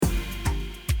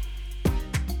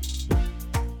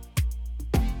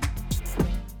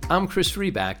I'm Chris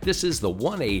Freeback. This is The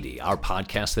 180, our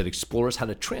podcast that explores how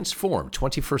to transform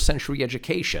 21st century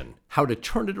education, how to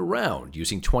turn it around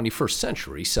using 21st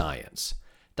century science.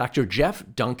 Dr. Jeff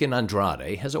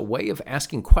Duncan-Andrade has a way of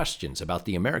asking questions about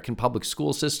the American public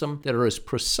school system that are as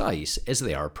precise as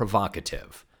they are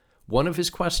provocative. One of his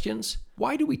questions: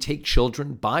 why do we take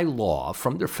children by law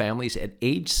from their families at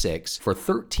age 6 for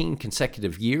 13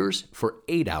 consecutive years for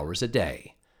 8 hours a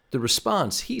day? The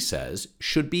response, he says,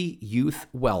 should be youth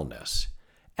wellness.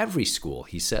 Every school,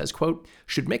 he says, quote,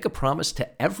 should make a promise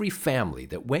to every family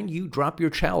that when you drop your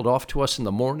child off to us in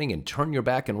the morning and turn your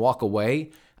back and walk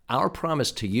away, our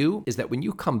promise to you is that when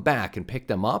you come back and pick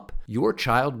them up, your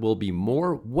child will be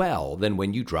more well than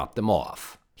when you drop them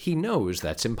off. He knows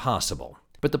that's impossible.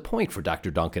 But the point for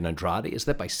Dr. Duncan-Andrade is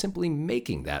that by simply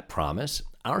making that promise,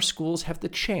 our schools have the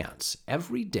chance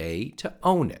every day to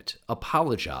own it,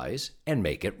 apologize, and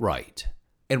make it right.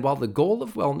 And while the goal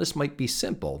of wellness might be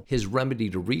simple, his remedy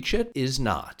to reach it is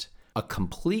not. A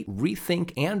complete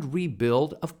rethink and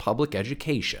rebuild of public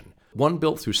education, one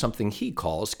built through something he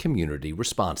calls community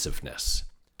responsiveness.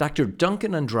 Dr.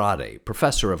 Duncan-Andrade,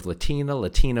 professor of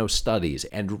Latino Studies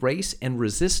and Race and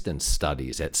Resistance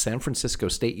Studies at San Francisco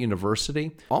State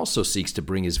University, also seeks to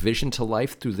bring his vision to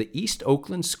life through the East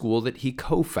Oakland school that he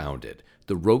co-founded,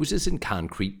 the Roses in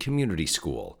Concrete Community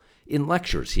School, in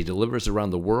lectures he delivers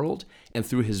around the world, and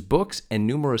through his books and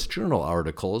numerous journal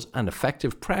articles on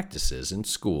effective practices in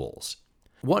schools.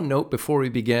 One note before we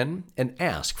begin: an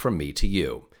ask from me to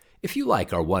you. If you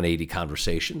like our 180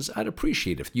 conversations, I'd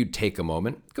appreciate if you'd take a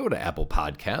moment, go to Apple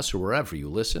Podcasts or wherever you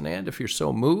listen, and if you're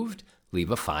so moved,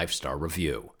 leave a 5-star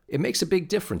review. It makes a big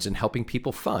difference in helping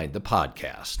people find the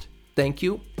podcast. Thank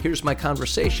you. Here's my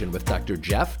conversation with Dr.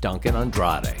 Jeff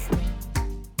Duncan-Andrade.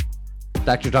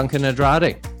 Dr.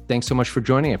 Duncan-Andrade, thanks so much for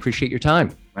joining. I appreciate your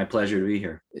time. My pleasure to be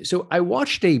here. So I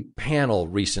watched a panel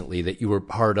recently that you were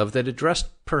part of that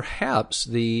addressed perhaps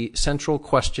the central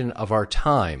question of our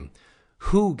time: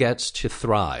 who gets to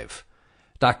thrive?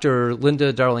 Dr.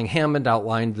 Linda Darling-Hammond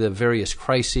outlined the various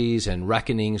crises and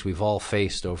reckonings we've all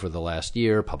faced over the last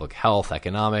year: public health,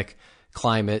 economic,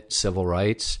 climate, civil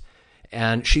rights.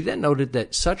 And she then noted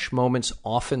that such moments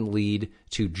often lead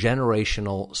to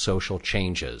generational social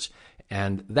changes.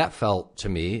 And that felt to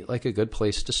me like a good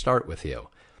place to start with you.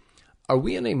 Are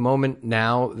we in a moment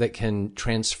now that can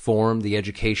transform the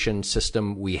education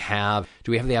system we have?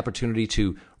 Do we have the opportunity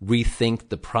to rethink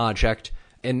the project?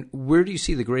 And where do you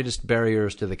see the greatest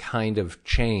barriers to the kind of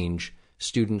change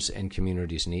students and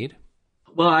communities need?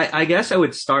 Well, I guess I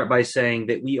would start by saying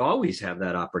that we always have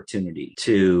that opportunity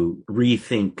to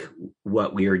rethink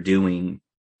what we are doing,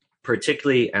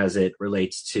 particularly as it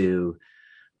relates to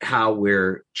how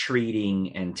we're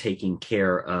treating and taking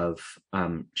care of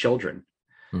children.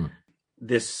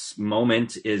 This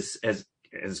moment is as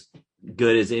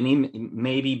good as any,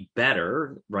 maybe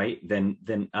better, right,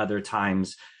 than other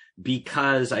times,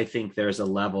 because I think there's a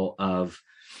level of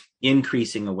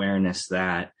increasing awareness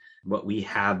that what we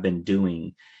have been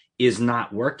doing is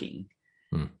not working.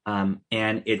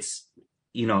 And it's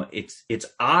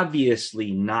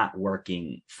obviously not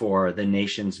working for the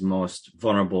nation's most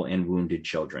vulnerable and wounded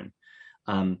children.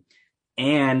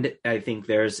 And I think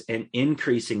there's an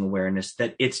increasing awareness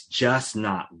that it's just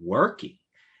not working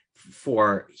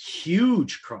for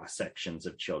huge cross sections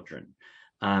of children.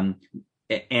 And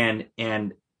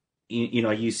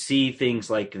you see things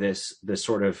like this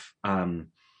sort of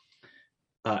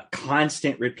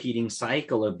constant repeating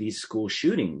cycle of these school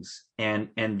shootings.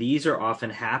 And these are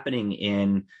often happening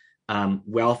in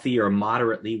wealthy or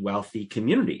moderately wealthy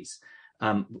communities.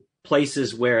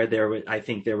 Places where I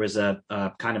think there was a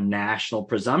kind of national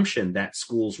presumption that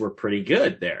schools were pretty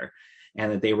good there,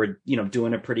 and that they were,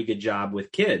 doing a pretty good job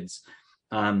with kids.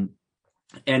 And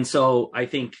so I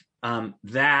think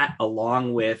that,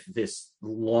 along with this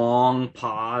long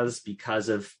pause, because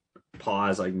of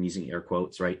pause, I'm using air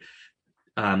quotes, right?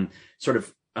 Sort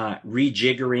of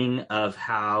rejiggering of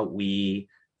how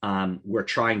we're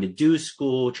trying to do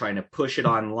school, trying to push it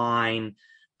online,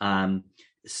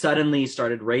 suddenly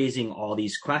started raising all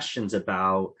these questions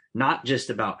about not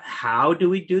just about how do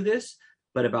we do this,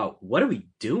 but about what are we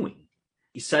doing?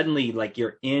 Suddenly, like,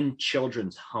 you're in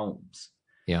children's homes.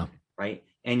 Yeah. Right.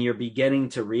 And you're beginning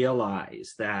to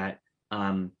realize that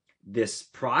this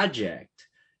project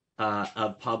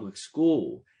of public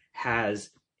school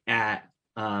has at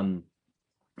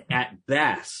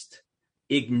best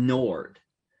ignored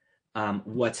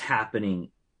what's happening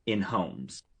in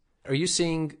homes. Are you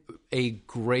seeing a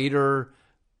greater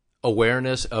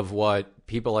awareness of what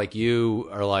people like you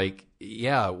are like,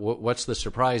 yeah, what's the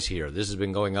surprise here? This has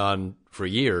been going on for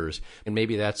years. And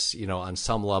maybe that's, on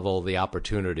some level, the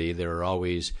opportunity. There are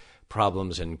always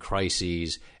problems and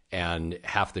crises, and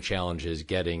half the challenge is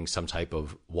getting some type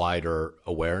of wider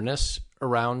awareness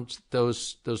around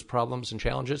those problems and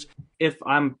challenges. If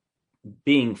I'm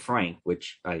being frank,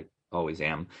 which I always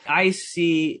am, I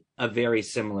see a very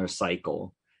similar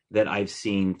cycle that I've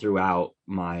seen throughout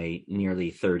my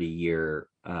nearly 30-year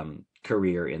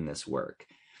career in this work.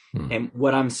 And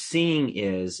what I'm seeing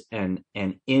is an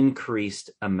increased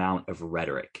amount of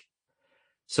rhetoric.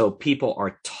 So people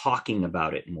are talking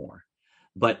about it more.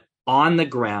 But on the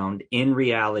ground, in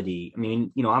reality, I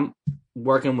mean, I'm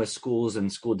working with schools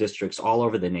and school districts all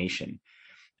over the nation.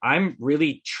 I'm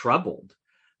really troubled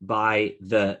by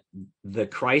the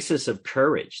crisis of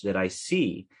courage that I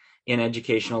see in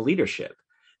educational leadership.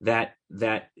 That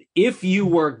if you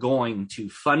were going to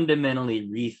fundamentally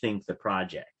rethink the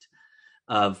project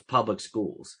of public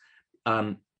schools,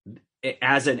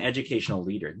 as an educational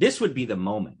leader, this would be the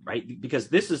moment, right? Because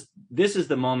this is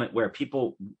the moment where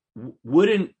people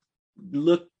wouldn't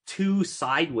look too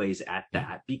sideways at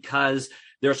that, because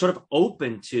they're sort of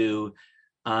open to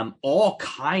all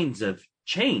kinds of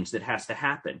change that has to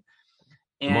happen.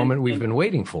 The moment we've been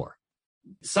waiting for.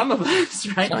 Some of us,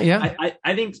 right? Oh, yeah.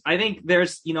 I think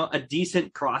there's a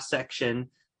decent cross section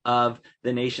of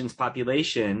the nation's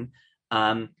population,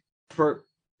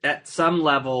 at some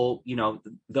level,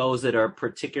 those that are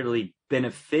particularly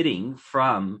benefiting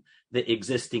from the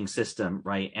existing system,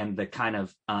 right, and the kind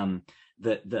of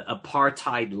the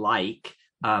apartheid-like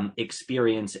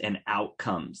experience and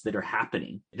outcomes that are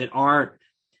happening, that aren't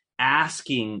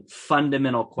asking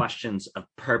fundamental questions of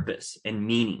purpose and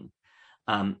meaning.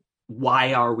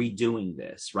 Why are we doing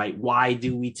this, right? Why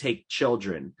do we take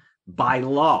children by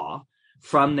law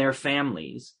from their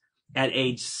families at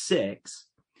age 6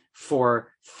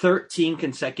 for 13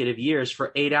 consecutive years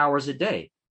for 8 hours a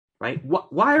day, right?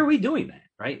 Why are we doing that,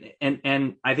 right?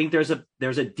 And I think there's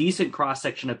a decent cross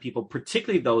section of people,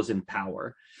 particularly those in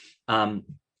power,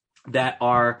 that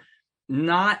are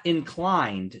not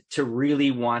inclined to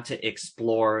really want to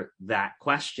explore that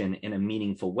question in a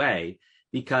meaningful way,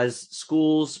 because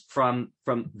schools from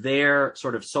their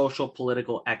sort of social,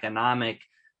 political, economic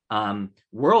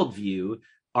worldview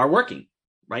are working,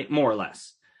 right, more or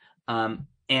less.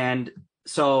 And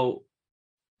so,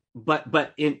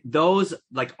 but in those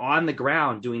like on the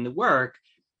ground doing the work,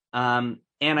 and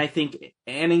I think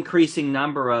an increasing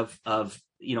number of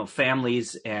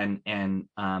families and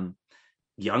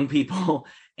young people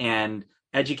and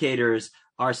educators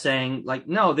are saying, like,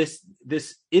 no, this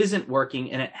isn't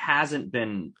working, and it hasn't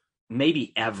been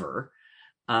maybe ever.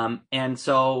 And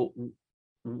so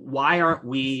why aren't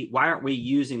we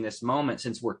using this moment,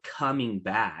 since we're coming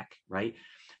back, right?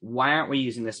 Why aren't we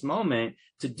using this moment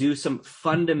to do some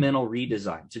fundamental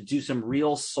redesign, to do some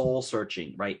real soul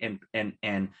searching, right?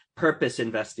 And purpose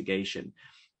investigation.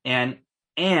 And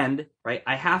right,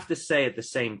 I have to say at the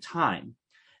same time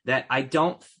that I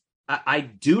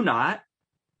do not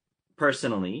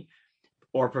personally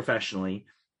or professionally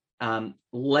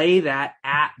lay that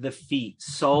at the feet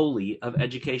solely of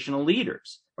educational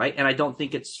leaders, right? And I don't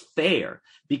think it's fair,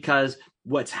 because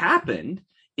what's happened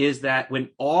is that when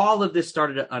all of this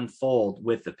started to unfold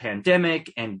with the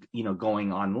pandemic and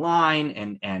going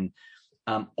online and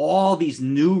all these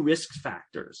new risk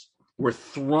factors were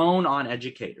thrown on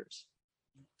educators,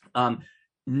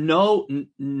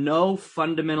 no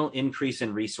fundamental increase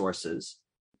in resources,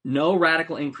 no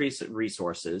radical increase in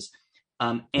resources,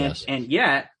 and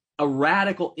yet a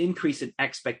radical increase in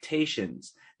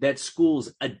expectations that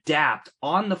schools adapt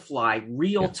on the fly,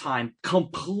 real time,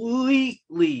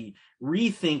 completely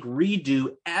rethink, redo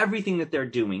everything that they're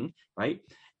doing, right?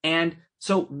 And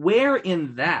so where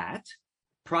in that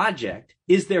project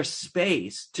is there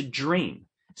space to dream,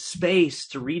 space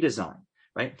to redesign,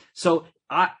 right? So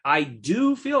I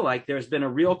do feel like there's been a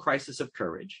real crisis of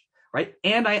courage, right?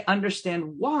 And I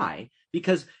understand why,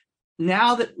 because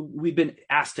now that we've been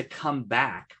asked to come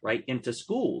back, right, into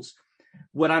schools,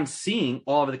 what I'm seeing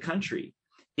all over the country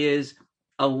is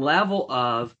a level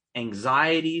of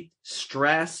anxiety,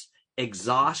 stress,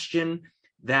 exhaustion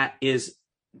that is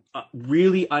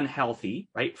really unhealthy,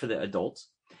 right, for the adults.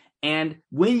 And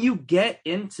when you get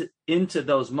into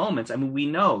those moments, I mean, we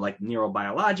know, like,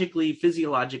 neurobiologically,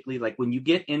 physiologically, like, when you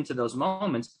get into those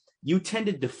moments, you tend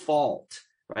to default,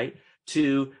 right,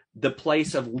 to the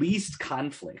place of least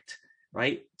conflict,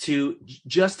 right, to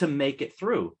make it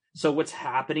through. So what's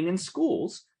happening in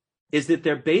schools is that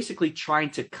they're basically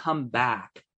trying to come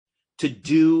back to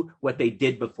do what they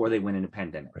did before they went into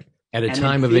pandemic. Right. At a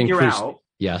time of increased,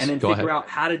 Yes, and then go figure ahead. out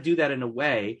how to do that in a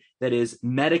way that is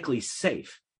medically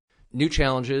safe. New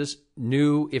challenges,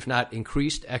 new, if not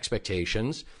increased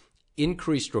expectations,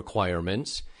 increased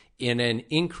requirements in an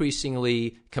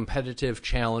increasingly competitive,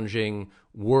 challenging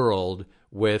world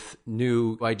with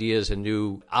new ideas and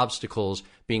new obstacles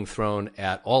being thrown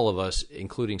at all of us,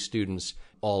 including students,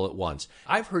 all at once.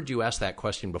 I've heard you ask that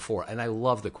question before, and I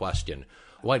love the question.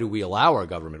 Why do we allow our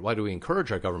government? Why do we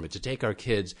encourage our government to take our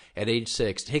kids at age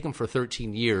 6, take them for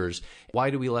 13 years? Why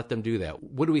do we let them do that?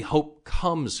 What do we hope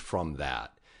comes from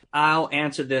that? I'll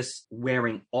answer this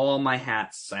wearing all my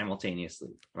hats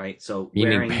simultaneously, right? So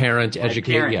Meaning wearing parent, my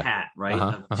educator, parent yeah. hat, right,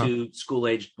 of 2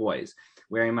 school-aged boys,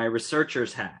 wearing my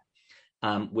researcher's hat,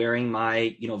 wearing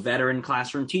my veteran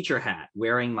classroom teacher hat,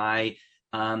 wearing my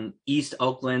East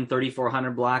Oakland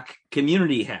 3400 block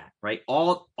community hat, right?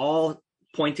 All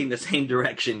pointing the same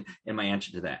direction in my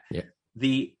answer to that. Yeah.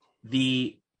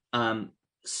 The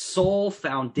sole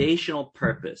foundational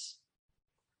purpose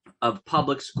of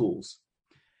public schools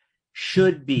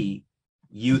should be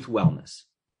youth wellness.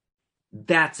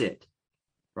 That's it,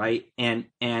 right? And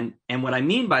what I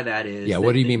mean by that is,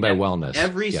 what do you mean by wellness?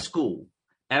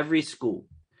 Every school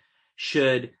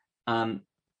should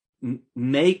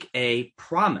make a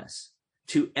promise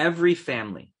to every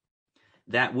family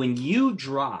that when you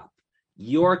drop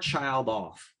your child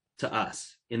off to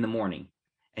us in the morning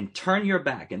and turn your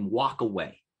back and walk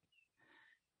away,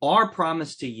 our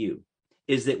promise to you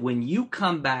is that when you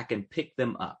come back and pick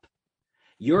them up,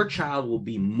 your child will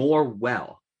be more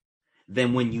well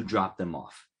than when you drop them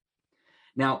off.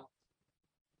 Now,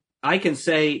 I can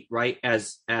say, right,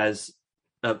 as a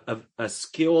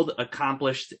skilled,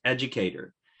 accomplished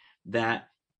educator,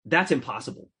 that's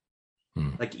impossible.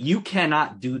 Like, you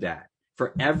cannot do that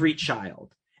for every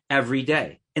child every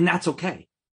day. And that's okay.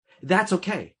 That's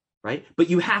okay, right?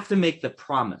 But you have to make the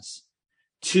promise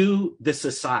to the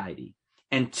society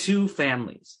and to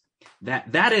families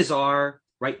that is our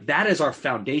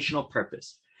foundational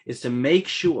purpose, is to make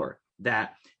sure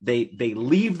that they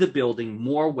leave the building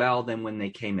more well than when they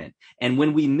came in. And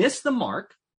when we miss the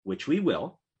mark, which we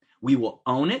will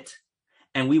own it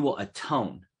and we will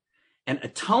atone. And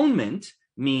atonement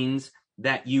means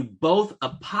that you both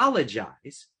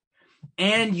apologize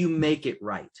and you make it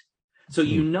right. So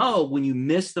when you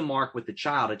miss the mark with a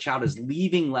child is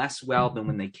leaving less well than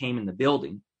when they came in the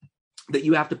building, that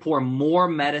you have to pour more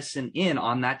medicine in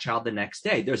on that child the next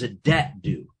day. There's a debt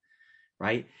due,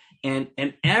 right? And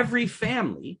every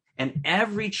family and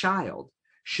every child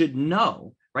should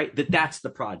know, right, that that's the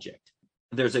project.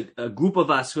 There's a group of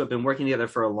us who have been working together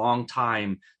for a long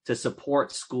time to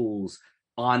support schools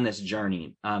on this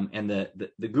journey. And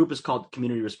the group is called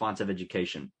Community Responsive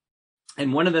Education.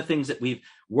 And one of the things that we've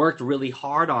worked really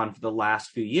hard on for the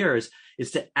last few years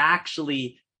is to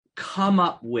actually come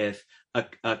up with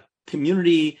a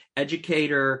community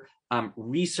educator,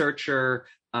 researcher,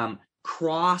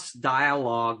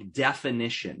 cross-dialogue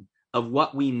definition of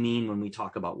what we mean when we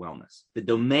talk about wellness. The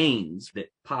domains that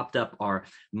popped up are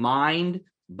mind,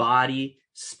 body,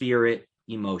 spirit,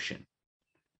 emotion.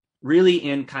 Really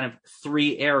in kind of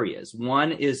 3 areas.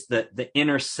 One is the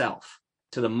inner self.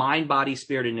 To the mind, body,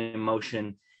 spirit, and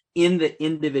emotion in the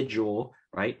individual,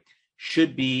 right,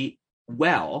 should be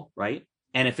well, right?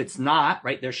 And if it's not,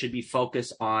 right, there should be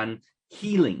focus on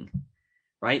healing,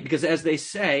 right? Because as they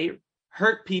say,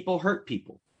 hurt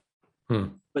people.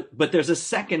 But there's a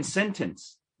second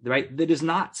sentence, right, that is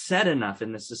not said enough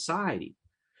in the society,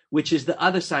 which is the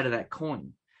other side of that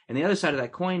coin. And the other side of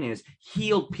that coin is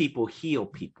healed people heal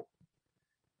people,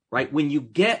 right? When you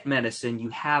get medicine, you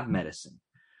have medicine.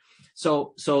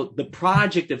 So the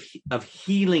project of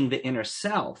healing the inner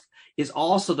self is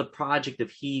also the project of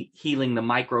healing the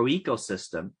micro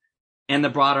ecosystem and the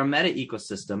broader meta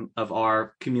ecosystem of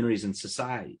our communities and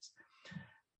societies.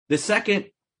 The second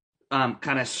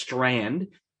kind of strand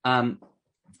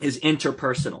is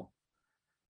interpersonal,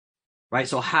 right?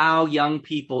 So how young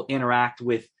people interact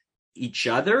with each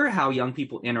other, how young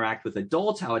people interact with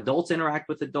adults, how adults interact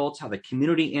with adults, how the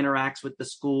community interacts with the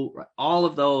school. All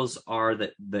of those are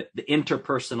the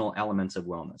interpersonal elements of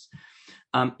wellness.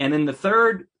 And then the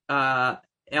third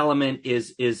element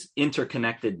is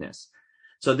interconnectedness.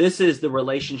 So this is the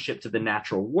relationship to the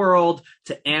natural world,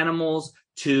 to animals,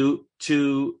 to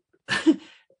the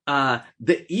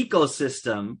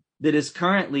ecosystem that is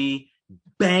currently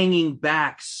banging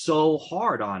back so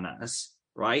hard on us.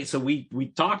 Right. So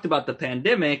we talked about the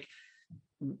pandemic.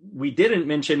 We didn't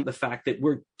mention the fact that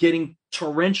we're getting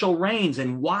torrential rains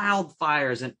and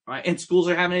wildfires, and schools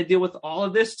are having to deal with all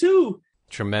of this too.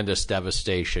 Tremendous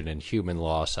devastation and human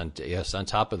loss on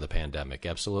top of the pandemic.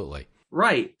 Absolutely.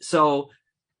 Right. So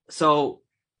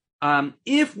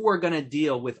if we're going to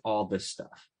deal with all this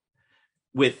stuff,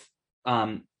 with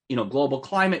global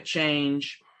climate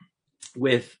change,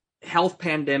 with health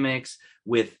pandemics,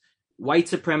 with white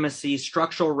supremacy,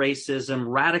 structural racism,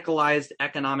 radicalized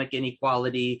economic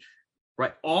inequality,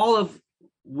 right? All of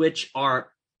which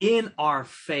are in our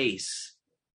face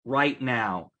right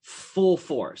now, full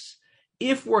force.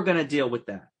 If we're going to deal with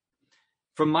that,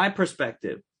 from my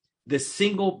perspective, the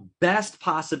single best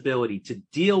possibility to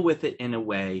deal with it in a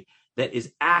way that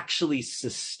is actually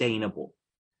sustainable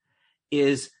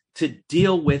is to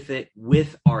deal with it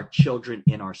with our children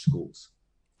in our schools.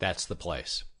 That's the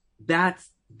place. That's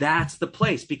the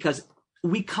place, because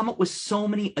we come up with so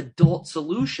many adult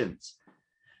solutions,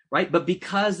 right? But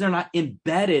because they're not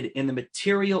embedded in the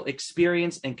material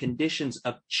experience and conditions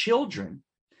of children,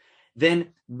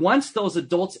 then once those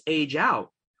adults age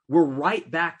out, we're right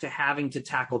back to having to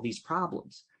tackle these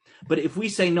problems. But if we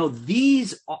say, no,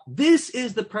 this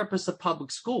is the purpose of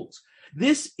public schools.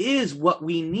 This is what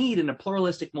we need in a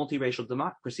pluralistic, multiracial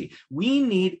democracy. We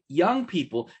need young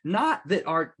people, not that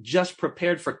are just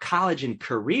prepared for college and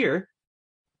career,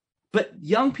 but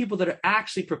young people that are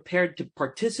actually prepared to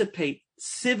participate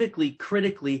civically,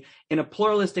 critically in a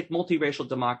pluralistic, multiracial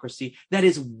democracy that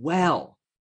is well.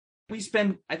 We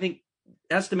spend, I think,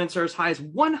 estimates are as high as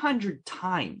 100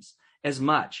 times as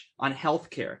much on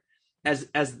healthcare as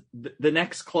the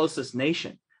next closest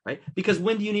nation, right? Because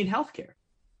when do you need healthcare?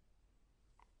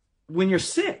 When you're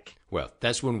sick. Well,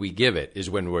 that's when we give it, is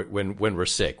when we're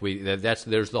sick.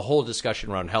 There's the whole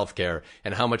discussion around healthcare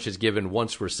and how much is given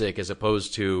once we're sick as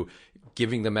opposed to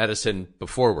giving the medicine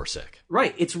before we're sick.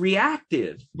 Right. It's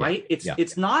reactive, right?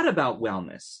 It's not about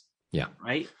wellness. Yeah.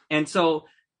 Right. And so,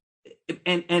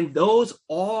 and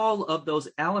all of those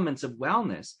elements of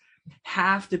wellness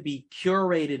have to be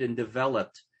curated and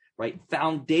developed, right,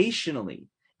 foundationally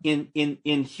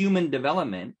in human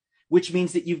development, which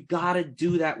means that you've got to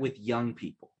do that with young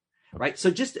people, right? So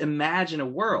just imagine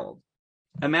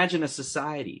a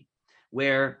society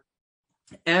where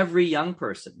every young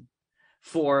person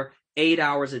for 8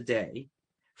 hours a day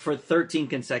for 13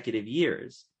 consecutive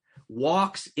years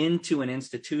walks into an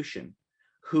institution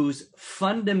whose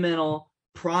fundamental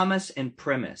promise and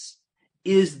premise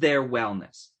is their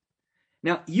wellness.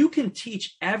 Now, you can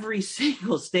teach every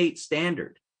single state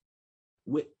standard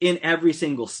in every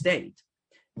single state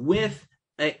with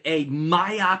a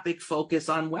myopic focus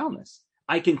on wellness.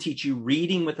 I can teach you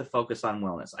reading with a focus on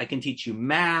wellness. I can teach you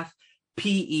math,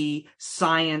 PE,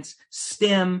 science,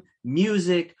 STEM,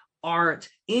 music, art,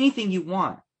 anything you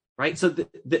want, right? So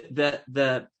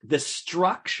the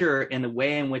structure and the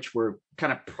way in which we're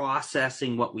kind of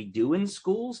processing what we do in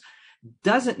schools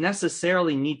doesn't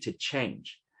necessarily need to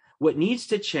change. What needs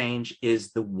to change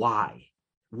is the why.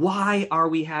 Why are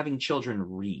we having children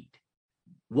read?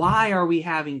 Why are we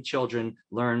having children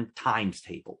learn times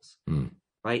tables,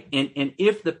 right? And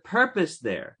if the purpose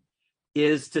there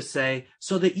is to say,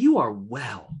 so that you are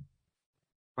well,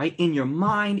 right, in your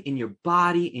mind, in your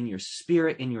body, in your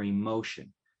spirit, in your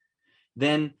emotion,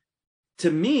 then to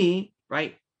me,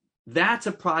 right, that's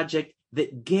a project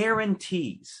that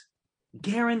guarantees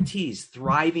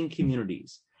thriving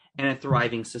communities and a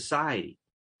thriving society.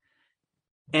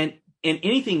 And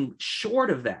anything short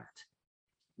of that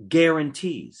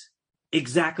guarantees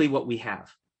exactly what we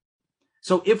have.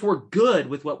 So if we're good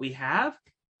with what we have,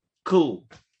 cool,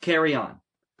 carry on.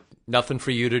 Nothing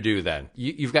for you to do then.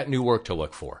 You've got new work to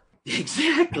look for.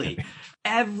 Exactly.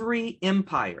 Every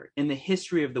empire in the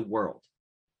history of the world,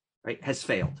 right, has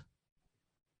failed.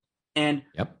 And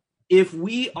if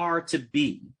we are to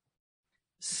be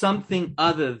something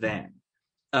other than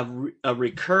a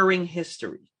recurring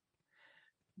history,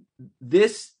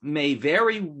 this may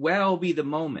very well be the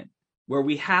moment where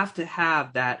we have to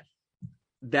have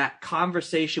that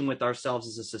conversation with ourselves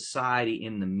as a society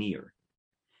in the mirror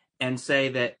and say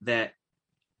that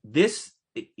this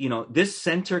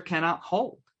center cannot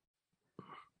hold.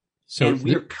 And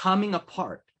we are coming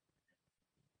apart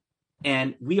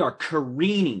and we are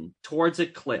careening towards a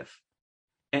cliff.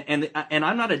 And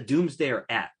I'm not a doomsdayer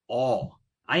at all.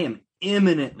 I am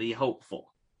eminently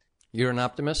hopeful. You're an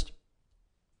optimist?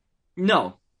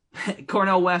 No.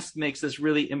 Cornel West makes this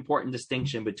really important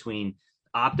distinction between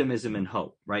optimism and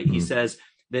hope, right? He says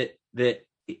that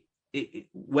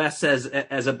West says,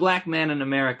 as a black man in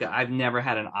America, I've never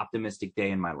had an optimistic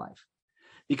day in my life.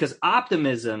 Because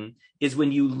optimism is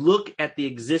when you look at the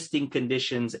existing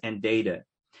conditions and data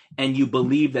and you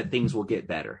believe that things will get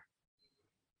better.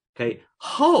 Okay.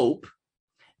 Hope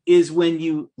is when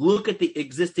you look at the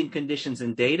existing conditions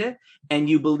and data and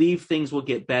you believe things will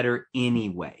get better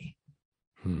anyway.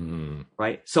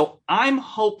 Right. So I'm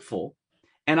hopeful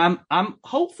I'm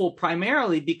hopeful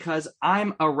primarily because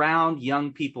I'm around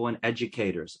young people and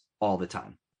educators all the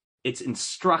time. It's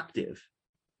instructive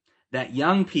that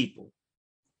young people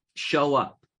show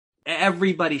up.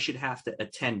 Everybody should have to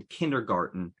attend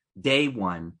kindergarten day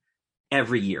one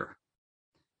every year,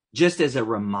 just as a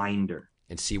reminder.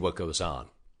 And see what goes on.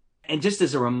 And just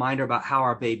as a reminder about how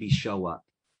our babies show up,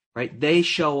 right? They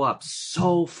show up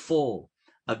so full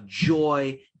of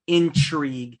joy,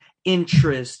 intrigue,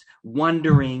 interest,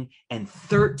 wondering, and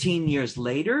 13 years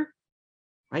later,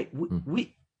 right?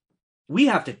 We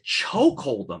have to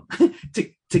chokehold them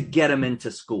to get them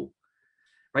into school,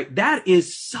 right? That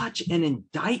is such an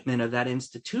indictment of that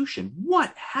institution.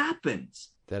 What happens?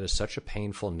 That is such a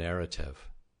painful narrative.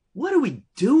 What are we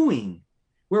doing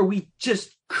where we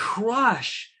just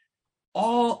crush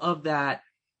all of that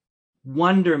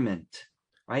wonderment,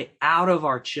 right, out of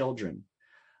our children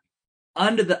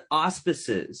under the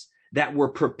auspices that we're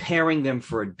preparing them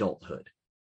for adulthood,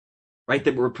 right?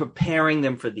 That we're preparing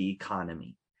them for the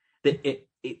economy. Maybe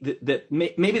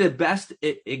the best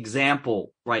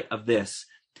example, right, of this,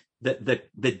 the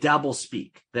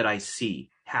doublespeak that I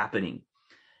see happening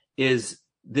is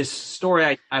this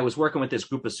story. I was working with this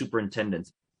group of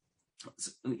superintendents,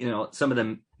 you know, some of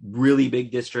them really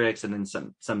big districts and then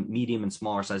some medium and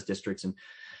smaller size districts. And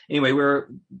anyway,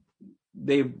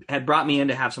 they had brought me in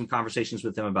to have some conversations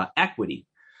with them about equity.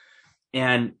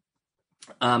 And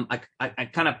I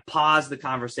kind of paused the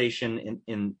conversation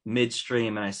in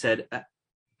midstream, and I said,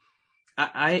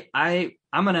 I'm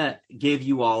going to give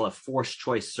you all a forced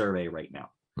choice survey right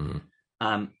now,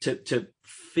 to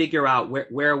figure out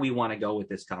where we want to go with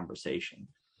this conversation.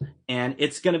 And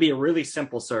it's going to be a really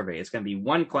simple survey. It's going to be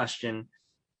one question.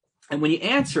 And when you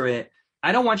answer it,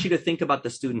 I don't want you to think about the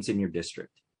students in your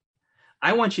district.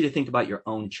 I want you to think about your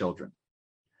own children.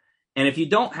 And if you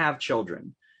don't have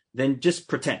children, then just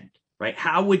pretend, right?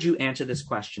 How would you answer this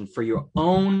question for your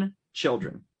own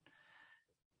children?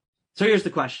 So here's the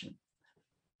question.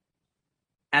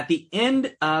 At the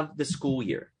end of the school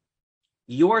year,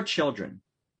 your children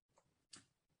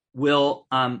will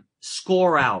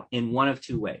score out in one of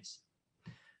two ways.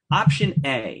 Option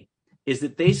A is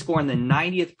that they score in the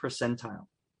 90th percentile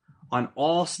on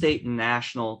all state and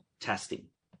national testing,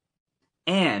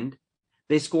 and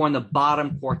they score in the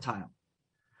bottom quartile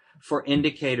for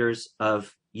indicators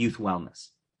of youth wellness.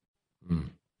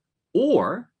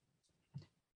 Or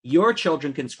your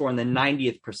children can score in the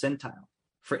 90th percentile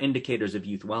for indicators of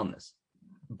youth wellness,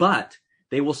 but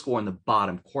they will score in the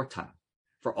bottom quartile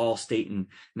for all state and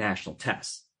national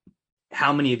tests.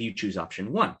 How many of you choose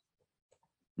option one?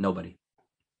 Nobody.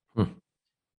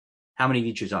 How many of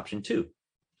you choose option two?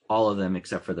 All of them,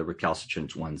 except for the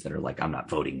recalcitrant ones that are like, I'm not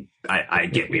voting. I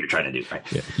get what you're trying to do, right?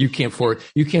 Yeah. You can't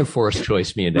force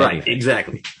choice me into anything. Right,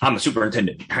 exactly. I'm a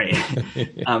superintendent,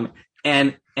 right?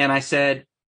 And I said,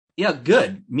 yeah,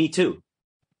 good, me too.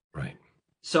 Right.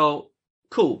 So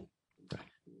cool. Right.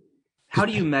 How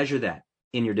do you measure that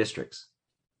in your districts?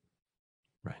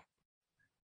 Right.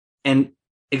 And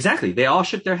exactly, they all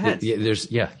shook their heads. You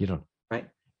don't. Right.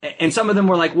 And some of them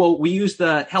were like, well, we use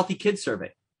the Healthy Kids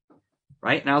Survey.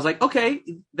 Right. And I was like, okay,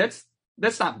 that's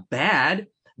not bad,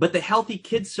 but the Healthy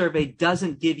Kids Survey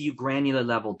doesn't give you granular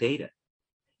level data.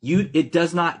 It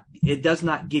does not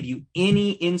give you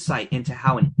any insight into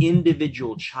how an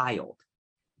individual child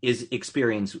is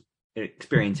experiencing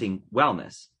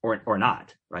wellness or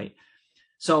not. Right.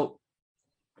 So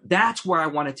that's where I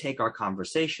want to take our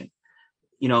conversation.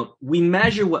 You know, we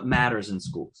measure what matters in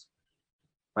schools,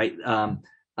 right?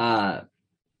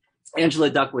 Angela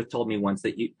Duckworth told me once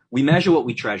that we measure what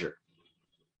we treasure.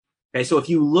 Okay, so if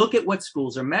you look at what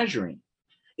schools are measuring,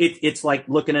 it's like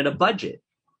looking at a budget.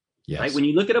 Yes. Right? When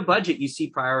you look at a budget, you see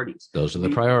priorities. Those are the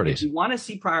priorities. If you want to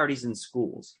see priorities in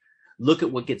schools, look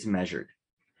at what gets measured.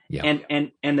 Yeah.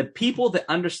 And the people that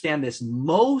understand this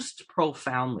most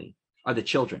profoundly are the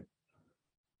children.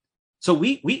 So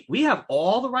we have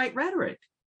all the right rhetoric.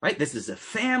 Right? This is a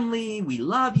family. We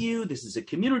love you. This is a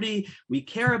community. We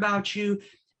care about you.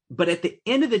 But at the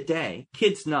end of the day,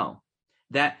 kids know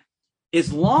that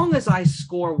as long as I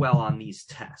score well on these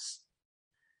tests,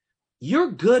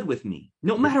 you're good with me,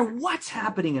 no matter what's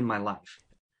happening in my life.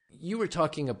 You were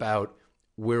talking about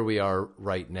where we are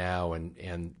right now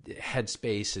and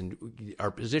headspace and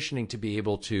our positioning to be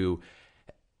able to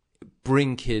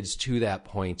bring kids to that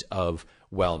point of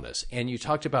wellness. And you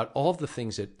talked about all of the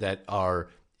things that are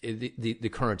the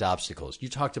current obstacles. You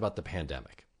talked about the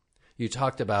pandemic. You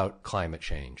talked about climate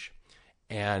change.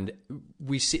 And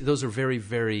we see those are very,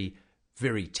 very,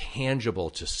 very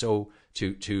tangible to so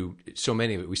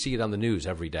many of it. We see it on the news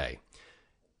every day.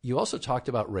 You also talked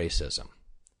about racism.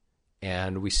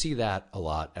 And we see that a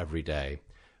lot every day.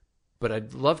 But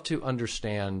I'd love to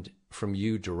understand from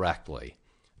you directly,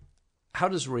 how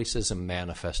does racism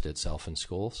manifest itself in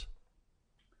schools?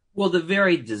 Well, the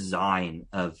very design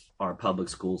of our public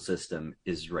school system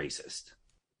is racist.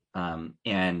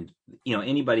 And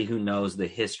anybody who knows the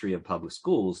history of public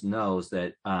schools knows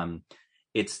that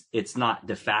it's not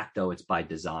de facto, it's by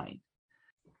design.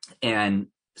 And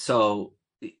so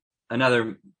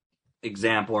another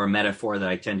example or metaphor that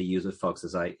I tend to use with folks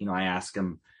is I ask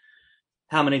them,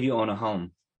 how many of you own a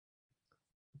home?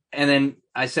 And then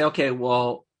I say, okay,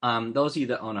 well, those of you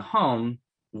that own a home,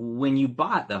 when you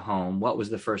bought the home, what was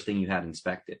the first thing you had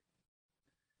inspected?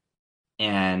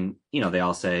 And, they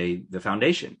all say the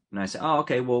foundation. And I say, oh,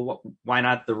 okay, well, why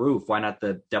not the roof? Why not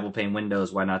the double pane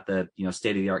windows? Why not the,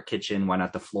 state-of-the-art kitchen? Why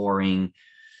not the flooring?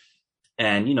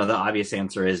 And, the obvious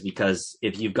answer is because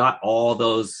if you've got all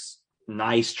those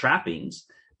nice trappings,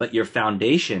 but your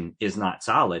foundation is not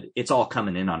solid, it's all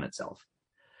coming in on itself.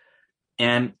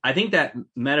 And I think that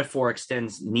metaphor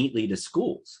extends neatly to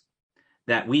schools,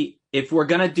 that if we're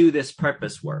going to do this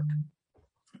purpose work,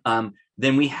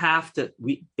 then we have to,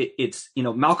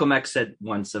 Malcolm X said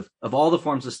once, of all the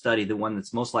forms of study, the one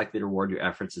that's most likely to reward your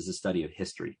efforts is the study of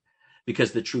history,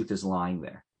 because the truth is lying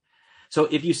there. So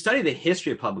if you study the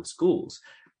history of public schools,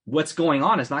 what's going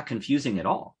on is not confusing at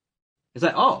all. It's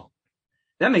like, oh,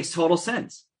 that makes total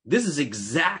sense. This is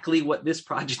exactly what this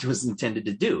project was intended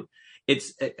to do.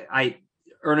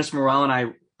 Ernest Morrell and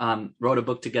I wrote a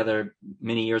book together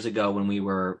many years ago when we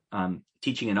were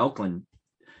teaching in Oakland.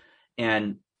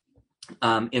 And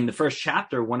in the first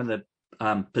chapter, one of the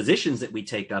positions that we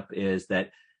take up is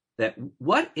that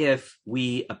what if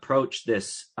we approach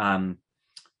this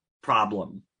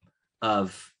problem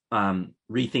of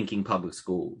rethinking public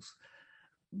schools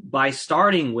by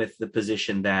starting with the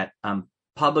position that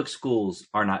public schools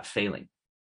are not failing,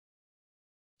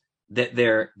 that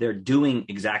they're doing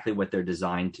exactly what they're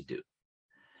designed to do.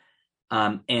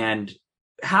 And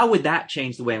how would that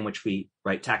change the way in which we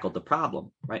tackled the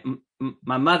problem? Right.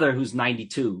 My mother, who's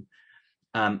 92,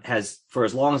 has, for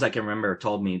as long as I can remember,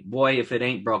 told me, boy, if it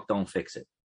ain't broke, don't fix it.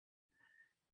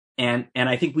 And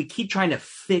I think we keep trying to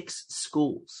fix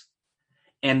schools.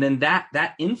 And then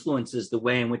that influences the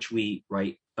way in which we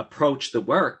approach the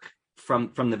work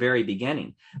from the very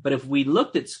beginning. But if we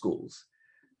looked at schools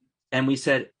and we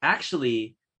said,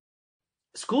 actually,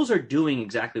 schools are doing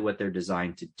exactly what they're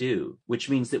designed to do, which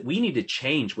means that we need to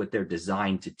change what they're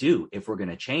designed to do if we're going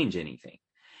to change anything.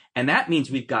 And that means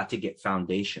we've got to get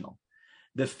foundational.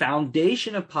 The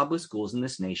foundation of public schools in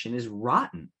this nation is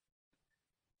rotten.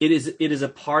 It is a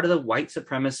part of the white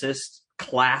supremacist,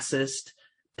 classist,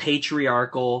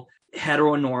 patriarchal,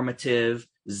 heteronormative,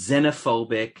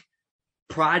 xenophobic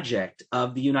project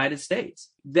of the United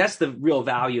States. That's the real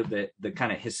value of the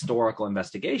kind of historical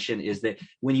investigation, is that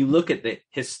when you look at the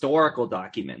historical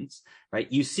documents,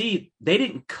 you see they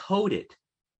didn't code it.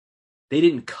 They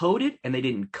didn't code it and they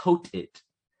didn't coat it.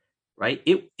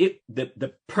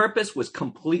 The purpose was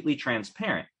completely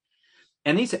transparent.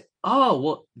 And they said, oh,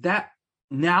 well,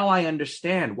 now I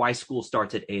understand why school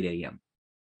starts at 8 a.m.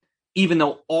 Even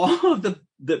though all of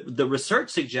the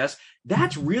research suggests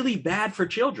that's really bad for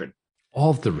children.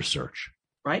 All of the research.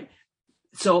 Right.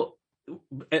 So,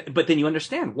 but then you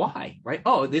understand why, right?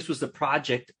 Oh, this was the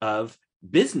project of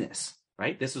business,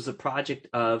 right? This was a project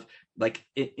of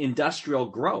industrial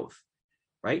growth,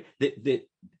 right? The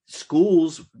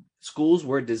schools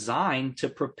were designed to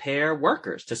prepare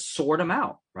workers, to sort them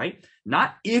out, right?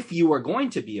 Not if you were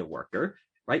going to be a worker,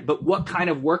 right? But what kind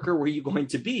of worker were you going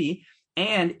to be?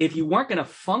 And if you weren't going to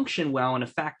function well in a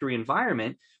factory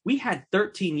environment, we had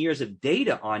 13 years of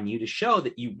data on you to show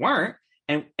that you weren't,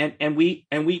 and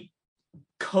we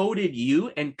coded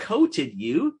you and coated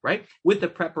you, right, with the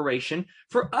preparation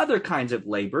for other kinds of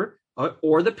labor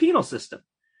or the penal system,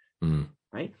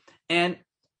 right? And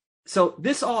so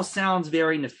this all sounds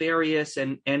very nefarious,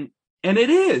 and it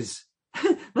is,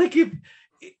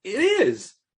 it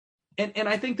is, and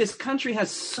I think this country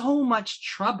has so much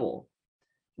trouble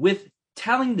with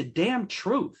telling the damn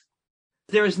truth.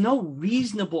 There is no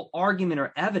reasonable argument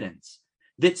or evidence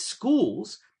that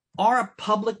schools are a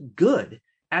public good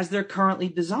as they're currently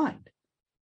designed,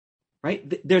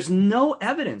 right? There's no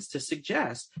evidence to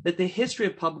suggest that the history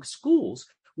of public schools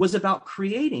was about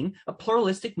creating a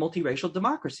pluralistic multiracial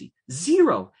democracy.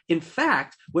 Zero. In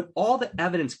fact, what all the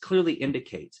evidence clearly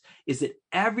indicates is that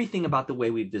everything about the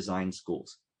way we've designed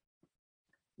schools,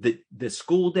 the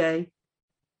school day,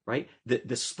 right?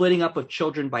 The splitting up of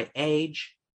children by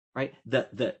age, right?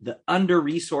 The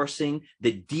under-resourcing,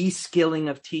 the de-skilling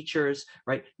of teachers,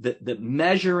 right? The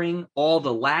measuring all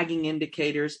the lagging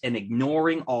indicators and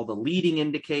ignoring all the leading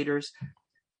indicators,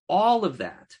 all of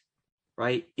that,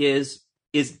 right, is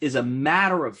a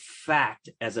matter of fact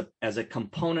as a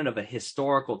component of a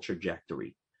historical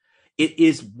trajectory. It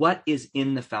is what is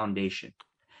in the foundation.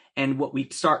 And what we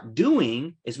start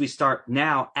doing is we start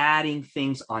now adding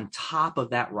things on top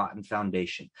of that rotten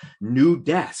foundation. New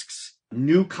desks,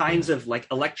 new kinds of like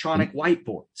electronic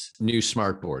whiteboards. New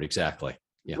smartboard, exactly.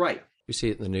 Yeah. Right. We see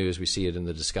it in the news. We see it in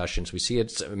the discussions. We see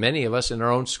it, many of us in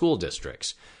our own school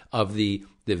districts, of the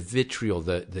vitriol,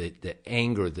 the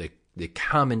anger, the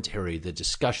commentary, the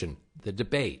discussion, the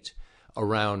debate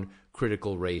around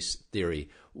critical race theory.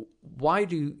 Why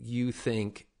do you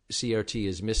think CRT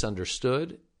is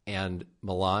misunderstood and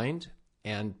maligned,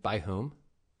 and by whom?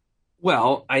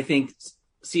 Well, I think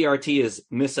CRT is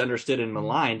misunderstood and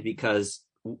maligned because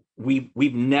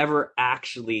we've never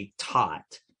actually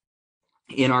taught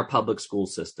in our public school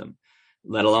system,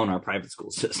 let alone our private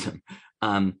school system,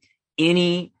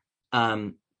 any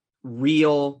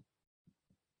real,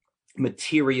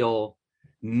 material,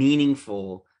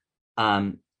 meaningful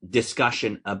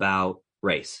discussion about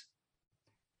race.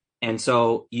 And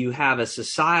so you have a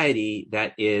society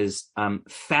that is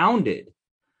founded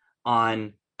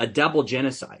on a double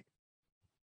genocide,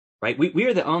 right? We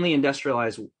are the only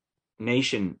industrialized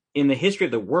nation in the history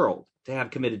of the world to have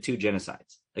committed 2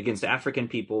 genocides against African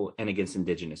people and against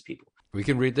indigenous people. We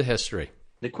can read the history.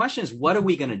 The question is, what are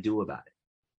we going to do about it,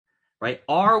 right?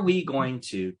 Are we going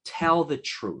to tell the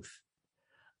truth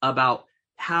about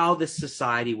how this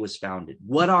society was founded,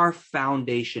 what our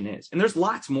foundation is? And there's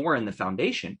lots more in the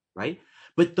foundation, right?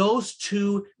 But those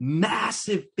 2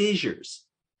 massive fissures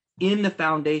in the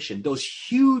foundation, those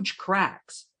huge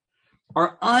cracks,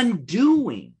 are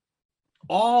undoing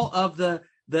all of the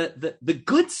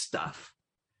good stuff,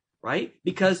 right?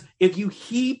 Because if you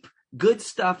heap good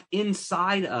stuff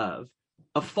inside of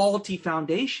a faulty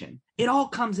foundation, it all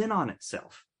comes in on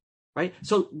itself, right?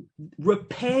 So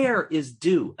repair is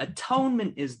due,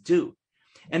 atonement is due.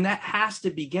 And that has to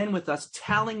begin with us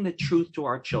telling the truth to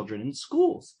our children in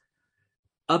schools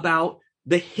about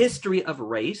the history of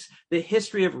race, the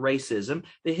history of racism,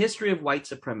 the history of white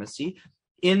supremacy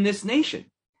in this nation.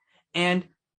 And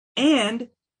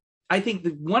I think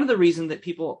that one of the reasons that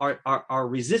people are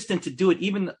resistant to do it,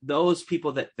 even those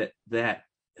people that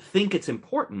think it's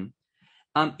important,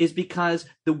 is because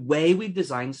the way we've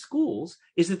designed schools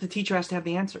is that the teacher has to have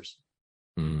the answers.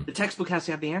 The textbook has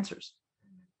to have the answers,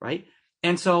 right?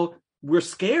 And so we're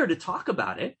scared to talk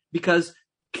about it because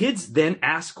kids then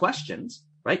ask questions,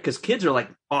 right? Because kids are like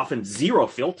often zero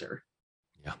filter,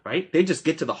 right? They just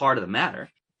get to the heart of the matter.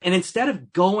 And instead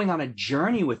of going on a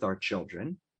journey with our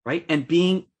children, right, and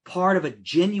being part of a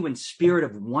genuine spirit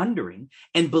of wondering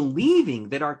and believing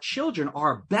that our children are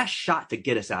our best shot to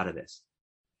get us out of this,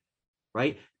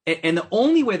 right? And the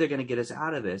only way they're going to get us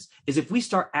out of this is if we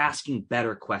start asking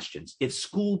better questions, if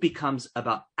school becomes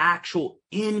about actual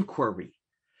inquiry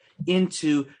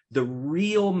into the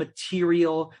real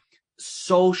material,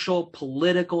 social,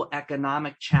 political,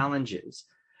 economic challenges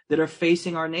that are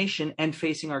facing our nation and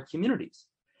facing our communities.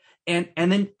 And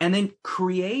then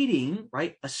creating,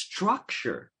 right, a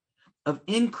structure of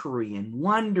inquiry and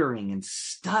wondering and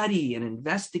study and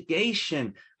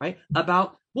investigation, right,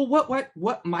 about, well,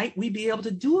 what might we be able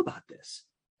to do about this?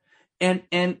 And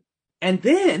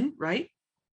then, right,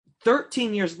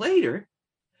 13 years later,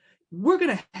 we're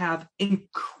going to have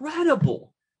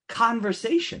incredible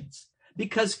conversations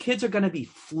because kids are going to be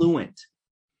fluent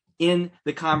in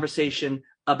the conversation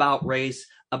about race,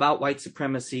 about white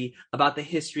supremacy, about the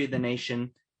history of the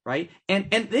nation, right? And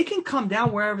they can come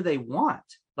down wherever they want.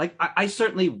 Like I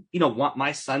certainly, want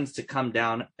my sons to come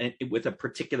down with a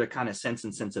particular kind of sense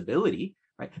and sensibility,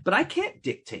 right? But I can't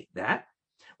dictate that.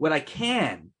 What I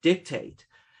can dictate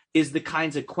is the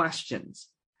kinds of questions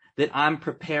that I'm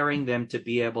preparing them to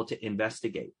be able to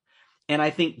investigate. And I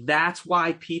think that's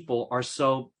why people are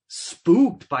so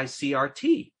spooked by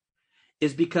CRT,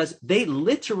 is because they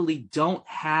literally don't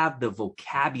have the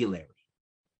vocabulary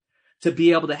to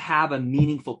be able to have a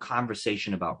meaningful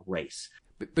conversation about race.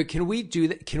 But can we do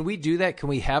that? Can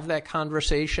we have that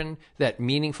conversation, that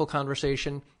meaningful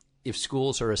conversation, if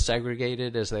schools are as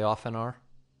segregated as they often are?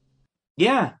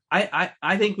 Yeah,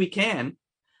 I think we can.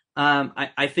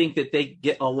 I think that they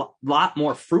get a lot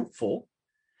more fruitful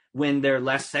when they're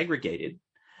less segregated.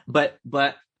 But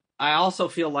I also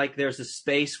feel like there's a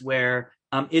space where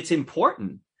it's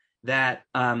important that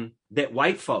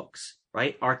white folks,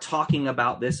 right, are talking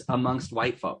about this amongst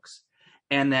white folks,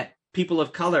 and that people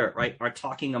of color, right, are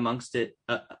talking amongst it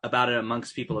about it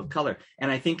amongst people of color.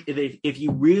 And I think if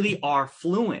you really are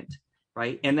fluent,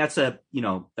 right, and that's a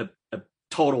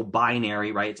total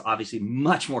binary, right? It's obviously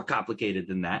much more complicated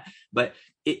than that. But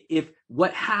if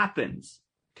what happens,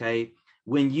 okay,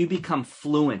 when you become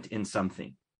fluent in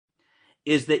something,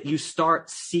 is that you start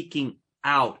seeking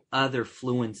out other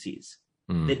fluencies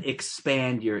that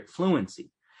expand your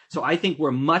fluency. So I think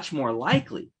we're much more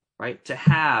likely, right, to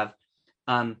have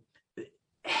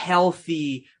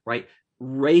healthy, right,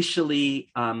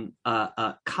 racially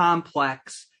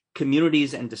complex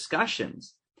communities and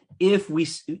discussions if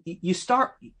you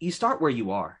start where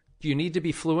you are. Do you need to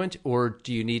be fluent, or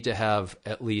do you need to have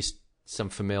at least some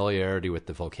familiarity with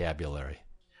the vocabulary?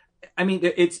 I mean,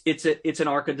 it's an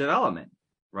arc of development,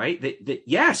 right? That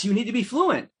yes, you need to be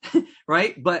fluent,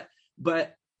 right? But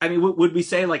I mean, would we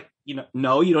say like,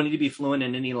 no, you don't need to be fluent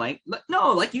in any language?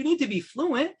 No, like you need to be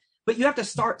fluent, but you have to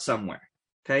start somewhere.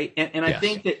 Okay. And I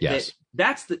think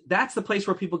that's the place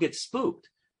where people get spooked,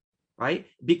 right?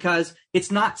 Because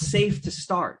it's not safe to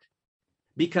start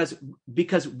because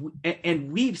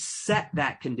we've set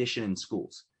that condition in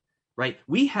schools, right?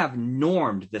 We have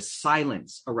normed the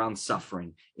silence around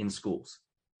suffering in schools.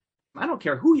 I don't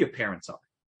care who your parents are,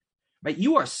 right?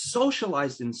 You are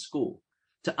socialized in school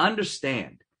to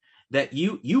understand that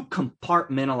you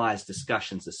compartmentalize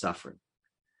discussions of suffering.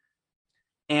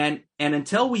 And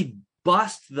until we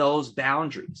bust those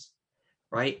boundaries,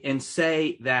 right, and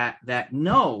say that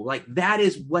no, like that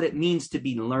is what it means to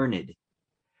be learned,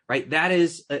 right? That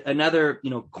is another,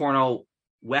 Cornel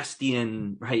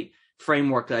Westian, right,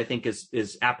 framework that I think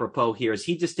is apropos here, is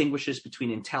he distinguishes between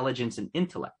intelligence and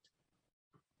intellect,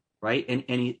 right?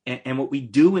 And what we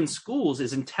do in schools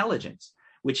is intelligence,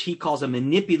 which he calls a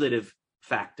manipulative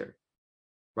factor,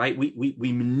 right?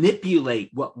 We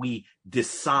manipulate what we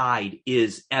decide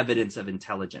is evidence of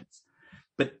intelligence.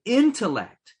 But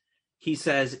intellect, he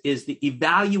says, is the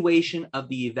evaluation of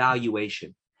the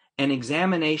evaluation, an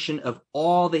examination of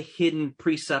all the hidden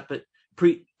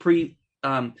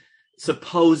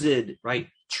supposed, right,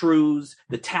 truths,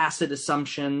 the tacit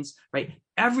assumptions, right?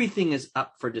 Everything is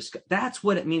up for discussion. That's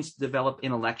what it means to develop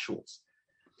intellectuals.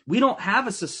 We don't have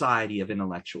a society of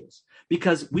intellectuals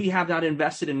because we have not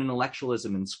invested in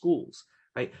intellectualism in schools,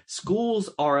 right?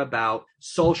 Schools are about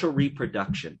social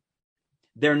reproduction.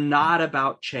 They're not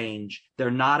about change.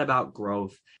 They're not about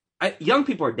growth. Young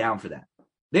people are down for that.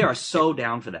 They are so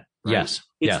down for that. Right?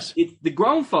 Yes. It's the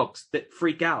grown folks that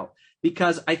freak out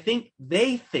because I think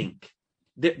they think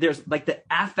that there's like the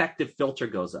affective filter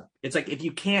goes up. It's like if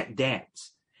you can't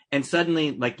dance and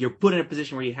suddenly like you're put in a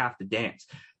position where you have to dance,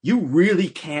 you really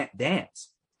can't dance.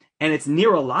 And it's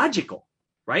neurological,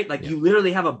 right? Like you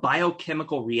literally have a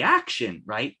biochemical reaction,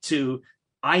 right? To,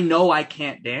 I know I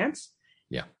can't dance.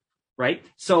 Yeah. Right.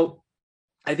 So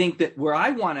I think that where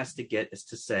I want us to get is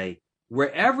to say,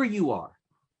 wherever you are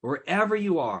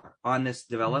on this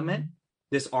development,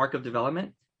 this arc of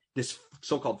development, this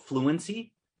so-called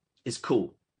fluency is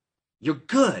cool. You're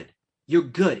good. You're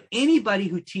good. Anybody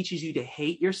who teaches you to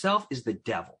hate yourself is the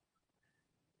devil.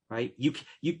 Right? You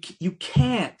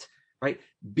can't, right,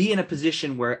 be in a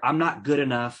position where I'm not good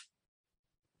enough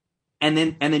and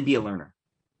then be a learner.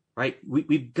 Right?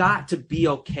 We've got to be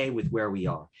okay with where we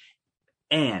are.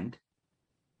 And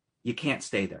you can't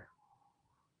stay there.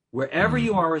 Wherever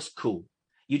you are is cool.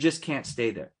 You just can't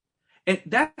stay there. And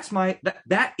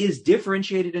that is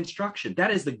differentiated instruction.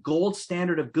 That is the gold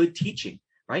standard of good teaching,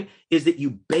 right? Is that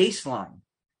you baseline,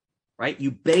 right?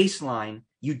 You baseline.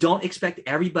 You don't expect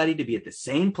everybody to be at the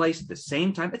same place at the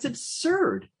same time. It's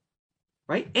absurd,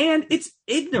 right? And it's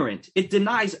ignorant. It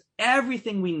denies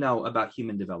everything we know about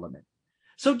human development.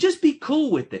 So just be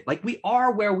cool with it. Like we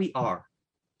are where we are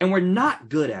and we're not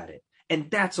good at it. And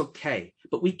that's okay,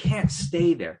 but we can't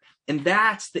stay there. And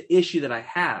that's the issue that I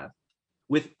have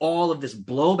with all of this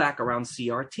blowback around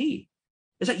CRT.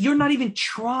 Is that you're not even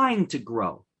trying to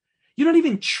grow. You're not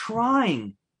even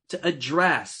trying to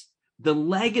address the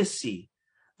legacy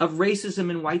of racism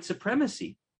and white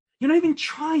supremacy. You're not even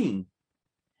trying.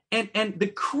 And the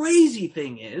crazy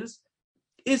thing is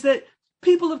that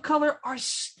people of color are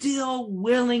still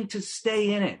willing to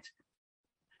stay in it.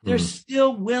 They're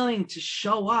still willing to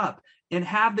show up and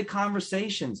have the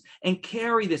conversations and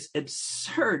carry this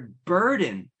absurd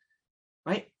burden,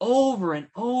 right? Over and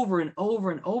over and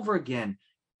over and over again,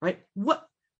 right? What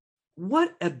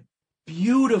a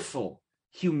beautiful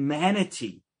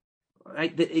humanity,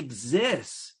 right, that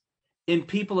exists in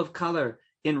people of color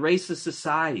in racist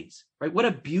societies, right? What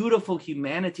a beautiful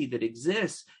humanity that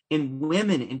exists in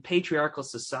women in patriarchal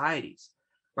societies,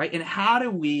 right? And how do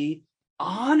we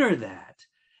honor that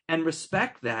and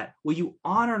respect that? Well, you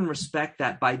honor and respect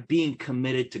that by being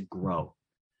committed to grow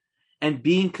and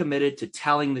being committed to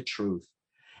telling the truth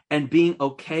and being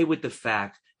okay with the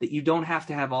fact that you don't have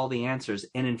to have all the answers.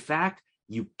 And in fact,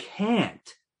 you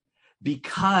can't,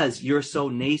 because you're so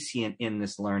nascent in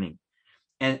this learning.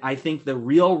 And I think the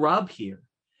real rub here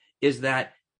is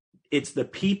that it's the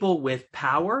people with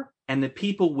power and the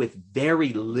people with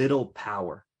very little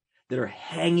power that are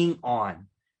hanging on,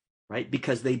 right?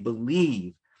 Because they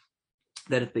believe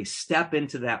that if they step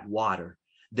into that water,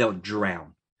 they'll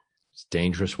drown. It's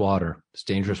dangerous water. It's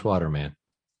dangerous water, man.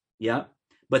 Yeah.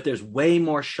 But there's way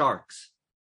more sharks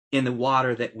in the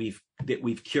water that we've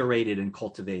curated and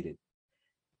cultivated.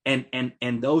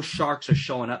 And those sharks are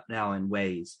showing up now in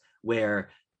ways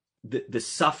where the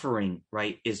suffering,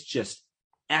 right, is just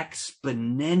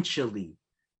exponentially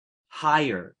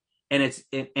higher.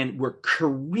 And we're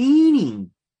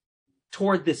careening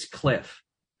toward this cliff.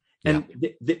 And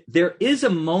there is a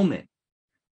moment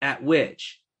at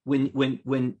which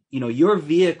when your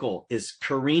vehicle is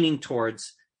careening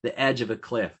towards the edge of a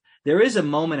cliff, there is a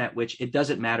moment at which it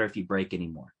doesn't matter if you brake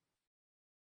anymore.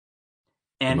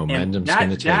 And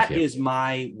that is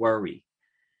my worry,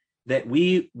 that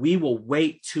we will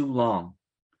wait too long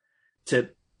to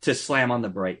slam on the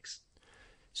brakes.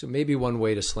 So maybe one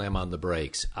way to slam on the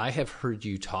brakes. I have heard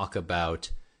you talk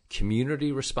about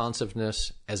community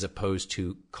responsiveness as opposed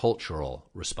to cultural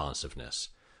responsiveness.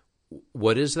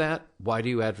 What is that? Why do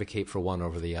you advocate for one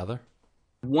over the other?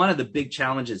 One of the big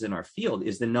challenges in our field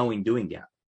is the knowing doing gap.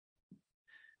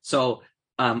 So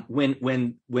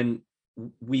when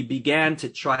we began to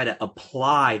try to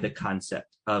apply the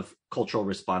concept of cultural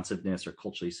responsiveness or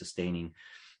culturally sustaining,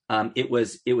 it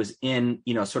was in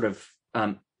sort of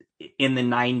in the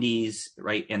 90s,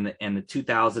 right, and the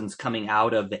 2000s, coming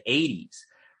out of the 80s.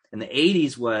 And the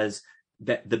 80s was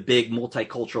the big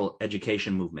multicultural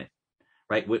education movement,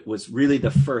 right? It was really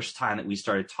the first time that we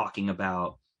started talking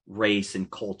about race and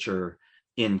culture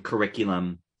in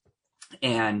curriculum.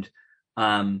 And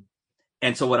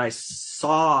so what I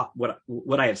saw,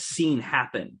 what I have seen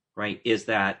happen, right, is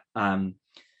that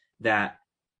that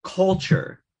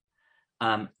culture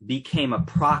became a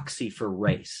proxy for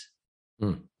race.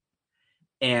 Mm.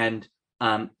 And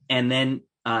then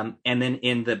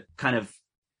in the kind of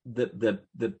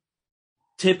the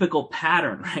typical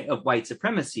pattern, right, of white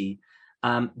supremacy,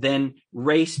 then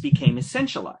race became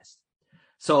essentialized.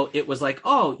 So it was like,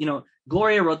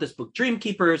 Gloria wrote this book, Dream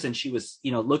Keepers, and she was,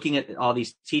 looking at all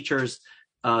these teachers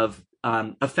of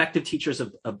effective teachers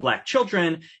of Black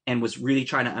children, and was really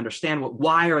trying to understand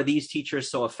why are these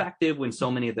teachers so effective when so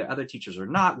many of the other teachers are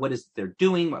not? What is they're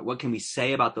doing? What can we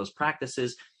say about those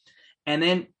practices?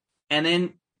 And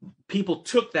then people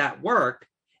took that work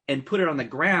and put it on the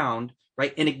ground,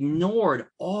 right, and ignored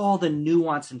all the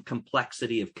nuance and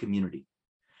complexity of community.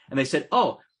 And they said,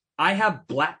 I have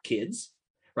Black kids,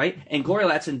 right? And Gloria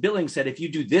Ladson-Billings said, if you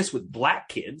do this with Black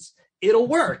kids, it'll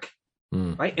work,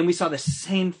 right? And we saw the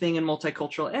same thing in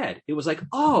multicultural ed. It was like,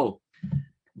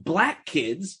 Black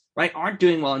kids, right, aren't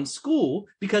doing well in school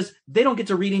because they don't get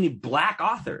to read any Black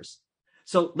authors.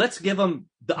 So let's give them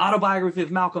the autobiography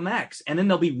of Malcolm X, and then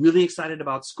they'll be really excited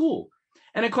about school.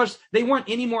 And of course, they weren't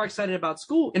any more excited about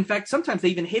school. In fact, sometimes they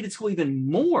even hated school even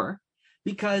more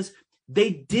because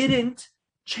they didn't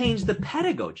change the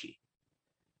pedagogy,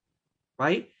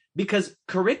 right? Because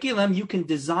curriculum you can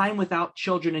design without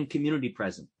children and community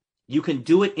present. You can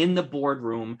do it in the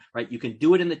boardroom, right? You can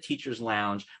do it in the teacher's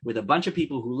lounge with a bunch of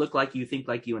people who look like you, think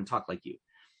like you, and talk like you.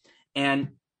 And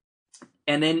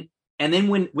then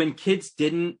when kids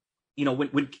didn't,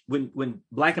 when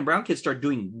Black and brown kids started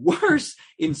doing worse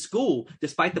in school,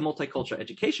 despite the multicultural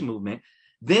education movement,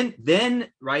 then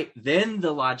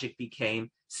the logic became,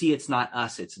 see, it's not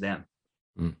us, it's them,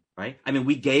 right? I mean,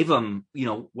 we gave them,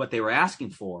 what they were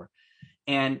asking for.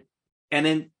 And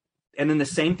then the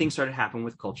same thing started happening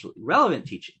with culturally relevant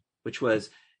teaching, which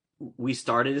was, we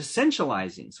started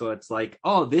essentializing. So it's like,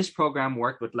 this program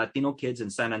worked with Latino kids in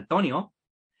San Antonio,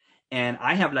 and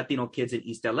I have Latino kids in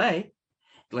East LA.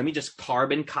 Let me just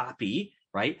carbon copy,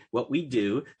 right, what we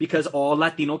do, because all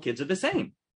Latino kids are the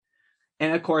same.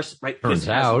 And of course, right, this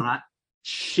has not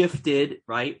shifted,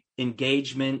 right,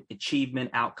 engagement,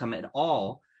 achievement, outcome at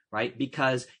all, right,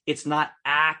 because it's not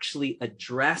actually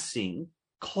addressing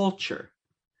culture.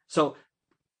 So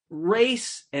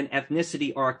race and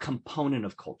ethnicity are a component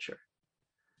of culture,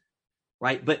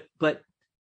 right? But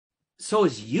so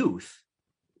is youth.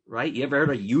 Right? You ever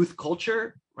heard of youth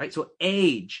culture? Right? So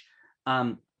age,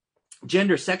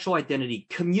 gender, sexual identity,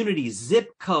 community,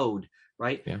 zip code,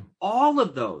 right? Yeah. All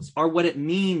of those are what it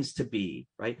means to be,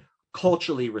 right,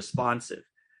 culturally responsive.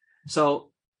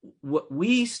 So what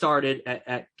we started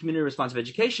at Community Responsive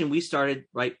Education, we started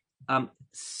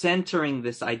centering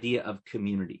this idea of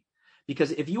community,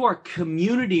 because if you are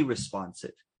community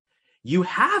responsive, you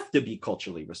have to be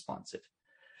culturally responsive.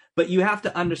 But you have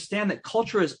to understand that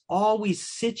culture is always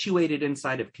situated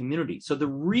inside of community. So the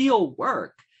real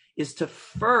work is to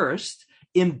first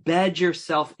embed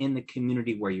yourself in the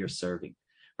community where you're serving,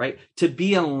 right? To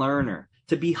be a learner,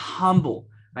 to be humble,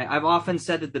 right? I've often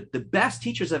said that the best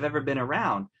teachers I've ever been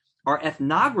around are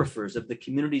ethnographers of the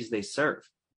communities they serve,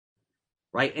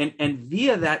 right? And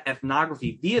via that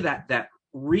ethnography, via that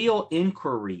real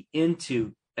inquiry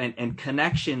into and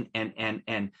connection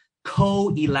and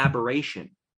co-elaboration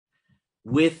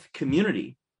with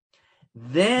community,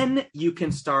 then you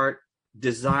can start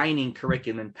designing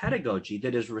curriculum and pedagogy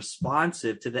that is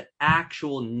responsive to the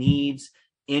actual needs,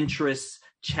 interests,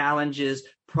 challenges,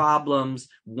 problems,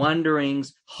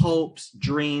 wonderings, hopes,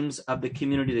 dreams of the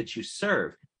community that you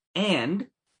serve. And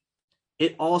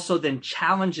it also then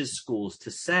challenges schools to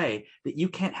say that you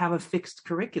can't have a fixed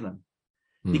curriculum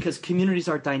because communities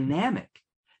are dynamic.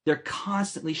 They're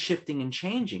constantly shifting and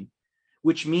changing,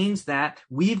 which means that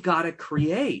we've got to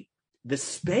create the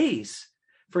space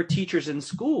for teachers in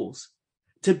schools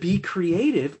to be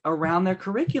creative around their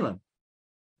curriculum.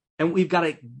 And we've got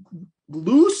to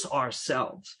loose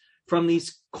ourselves from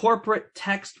these corporate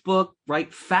textbook,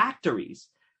 right, factories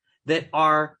that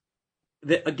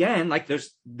again, like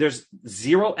there's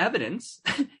zero evidence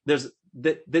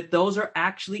that those are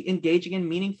actually engaging and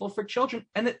meaningful for children,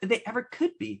 and that they ever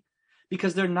could be,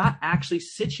 because they're not actually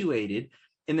situated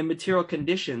in the material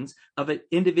conditions of an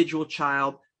individual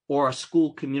child or a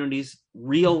school community's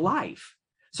real life.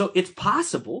 So it's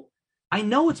possible. I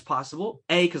know it's possible,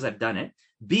 A, because I've done it,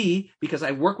 B, because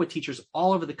I work with teachers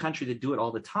all over the country that do it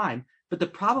all the time. But the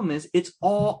problem is it's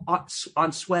all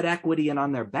on sweat equity and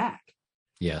on their back.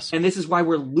 Yes. And this is why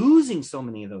we're losing so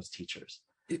many of those teachers,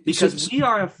 because we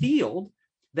are a field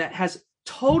that has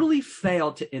totally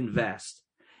failed to invest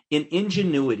in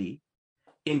ingenuity,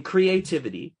 in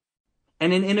creativity,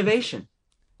 and in innovation.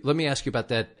 Let me ask you about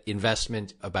that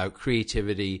investment, about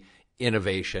creativity,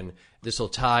 innovation. This will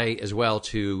tie as well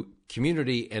to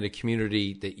community and a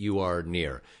community that you are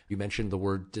near. You mentioned the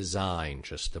word design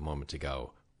just a moment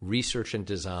ago. Research and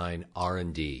design,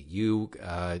 R&D.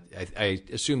 I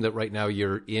assume that right now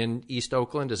you're in East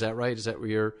Oakland. Is that right? Is that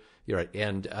where you're at?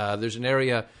 And there's an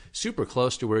area super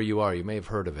close to where you are. You may have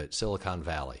heard of it, Silicon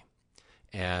Valley.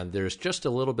 And there's just a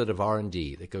little bit of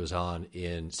R&D that goes on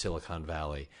in Silicon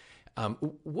Valley.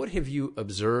 What have you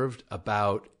observed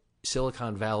about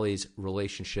Silicon Valley's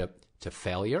relationship to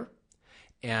failure?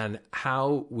 And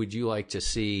how would you like to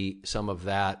see some of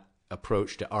that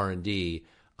approach to R&D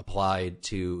applied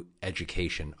to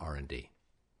education R&D?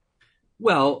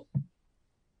 Well,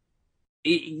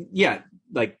 yeah,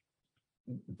 like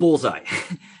bullseye.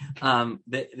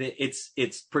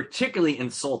 It's particularly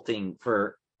insulting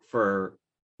for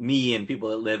me and people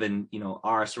that live in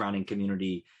our surrounding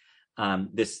community.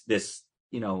 This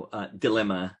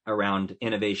dilemma around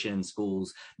innovation in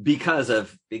schools because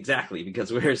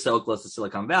we're so close to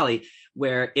Silicon Valley,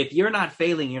 where if you're not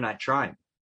failing, you're not trying.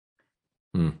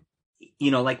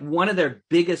 Like one of their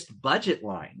biggest budget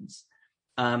lines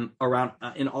around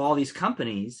in all these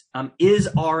companies is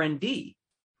R&D,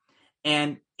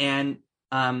 and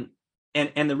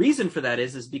the reason for that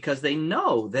is because they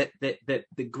know that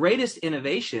the greatest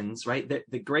innovations, right,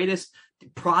 the greatest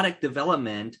product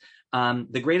development,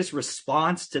 the greatest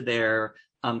response to their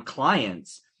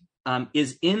clients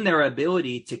is in their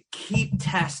ability to keep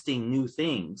testing new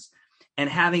things and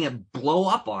having it blow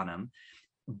up on them.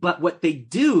 But what they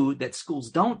do that schools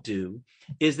don't do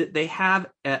is that they have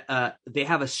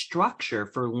a structure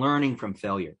for learning from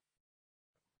failure,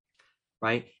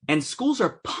 right? And schools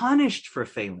are punished for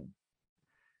failing.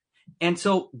 And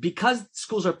so because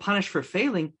schools are punished for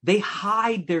failing, they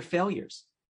hide their failures.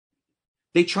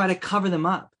 They try to cover them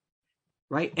up,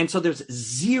 right? And so there's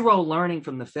zero learning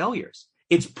from the failures.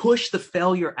 It's push the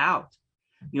failure out.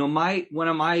 One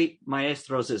of my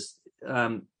maestros is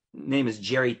name is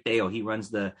Jerry Theo. He runs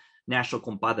the National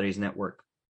Compadres Network.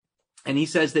 And he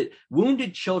says that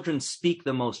wounded children speak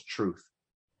the most truth,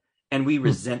 and we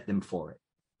resent them for it.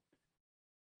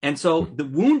 And so the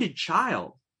wounded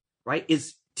child, right,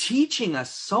 is teaching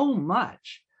us so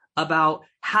much about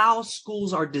how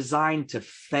schools are designed to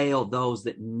fail those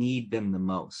that need them the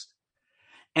most.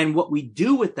 And what we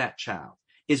do with that child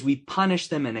is we punish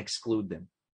them and exclude them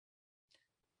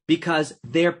because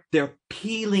they're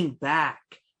peeling back,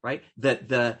 right?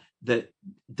 The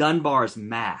Dunbar's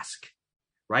mask,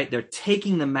 right? They're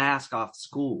taking the mask off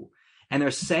school, and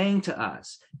they're saying to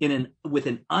us with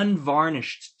an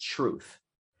unvarnished truth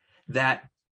that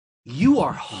you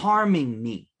are harming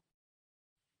me.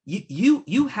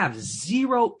 You have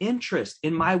zero interest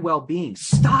in my well-being.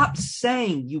 Stop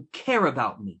saying you care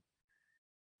about me.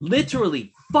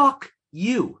 Literally, fuck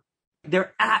you.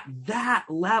 They're at that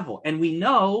level. And we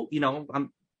know,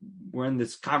 we're in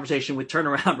this conversation with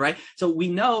turnaround, right? So we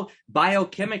know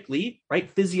biochemically, right?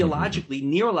 Physiologically,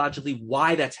 neurologically,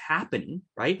 why that's happening,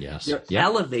 right? Yes. They're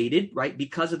elevated, right?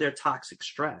 Because of their toxic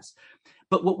stress.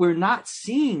 But what we're not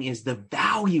seeing is the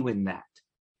value in that.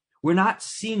 We're not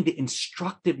seeing the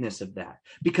instructiveness of that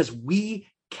because we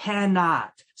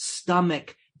cannot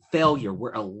stomach failure.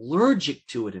 We're allergic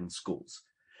to it in schools.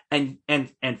 And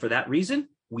for that reason,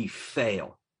 we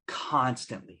fail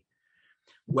constantly.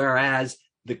 Whereas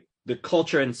the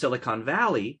culture in Silicon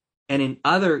Valley and in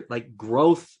other like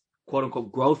growth, quote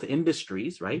unquote, growth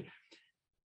industries, right?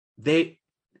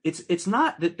 It's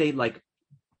not that they like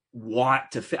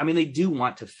want to fail. I mean, they do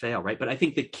want to fail, right? But I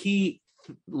think the key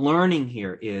learning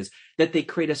here is that they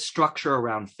create a structure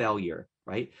around failure,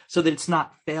 right? So that it's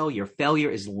not failure.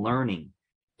 Failure is learning,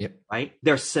 right?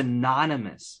 They're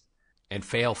synonymous. And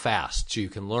fail fast, so you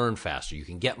can learn faster. You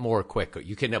can get more quicker.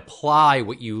 You can apply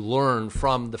what you learn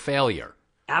from the failure.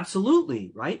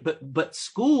 Absolutely, right? But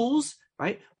schools,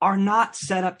 right, are not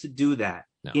set up to do that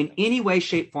in any way,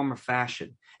 shape, form, or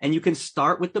fashion. And you can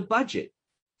start with the budget.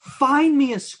 Find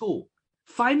me a school,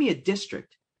 find me a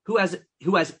district who has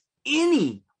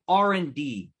any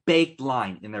R&D baked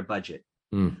line in their budget,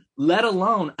 let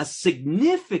alone a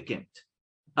significant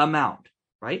amount,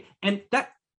 right? And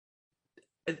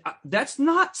that's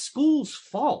not school's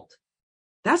fault.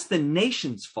 That's the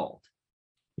nation's fault.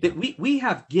 That we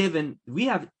have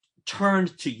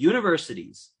turned to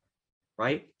universities,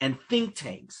 right, and think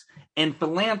tanks and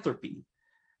philanthropy,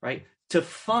 right, to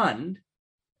fund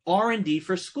R&D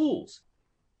for schools.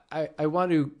 I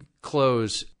want to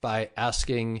close by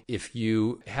asking if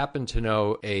you happen to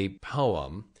know a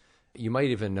poem. You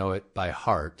might even know it by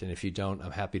heart, and if you don't,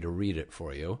 I'm happy to read it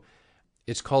for you.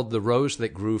 It's called The Rose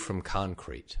That Grew from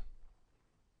Concrete.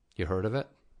 You heard of it?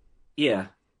 Yeah.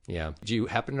 Yeah. Do you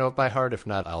happen to know it by heart? If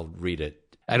not, I'll read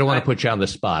it. I don't want to put you on the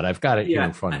spot. I've got it here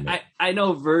in front of me. I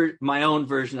know my own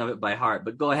version of it by heart,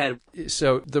 but go ahead.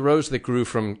 So, The Rose That Grew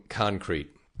from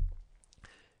Concrete.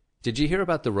 Did you hear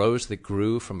about the rose that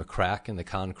grew from a crack in the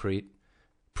concrete?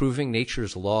 Proving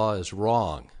nature's law is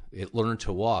wrong, it learned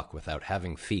to walk without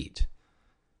having feet.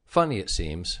 Funny it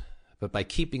seems, but by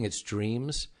keeping its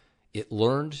dreams, it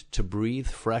learned to breathe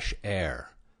fresh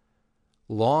air.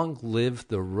 Long live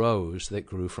the rose that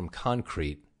grew from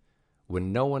concrete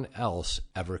when no one else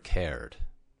ever cared.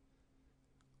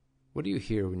 What do you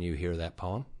hear when you hear that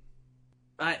poem?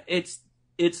 It's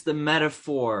the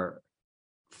metaphor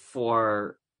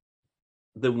for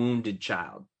the wounded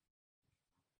child.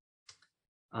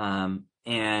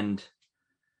 And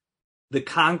the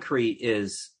concrete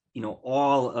is,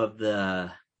 all of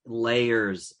the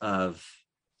layers of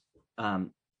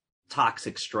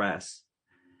toxic stress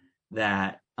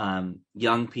that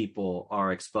young people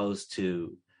are exposed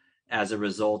to as a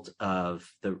result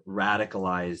of the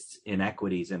radicalized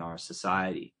inequities in our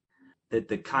society. That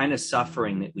the kind of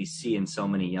suffering that we see in so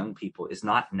many young people is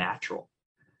not natural.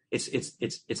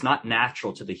 It's not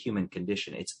natural to the human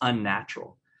condition. It's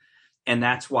unnatural. And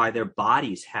that's why their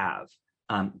bodies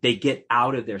they get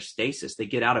out of their stasis. They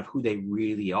get out of who they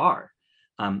really are.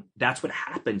 That's what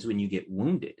happens when you get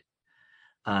wounded.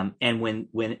 And when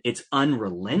it's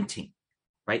unrelenting,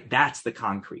 right? That's the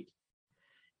concrete.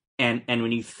 And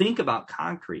when you think about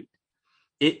concrete,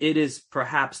 it is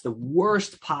perhaps the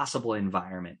worst possible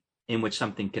environment in which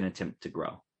something can attempt to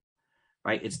grow,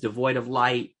 right? It's devoid of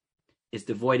light. It's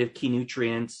devoid of key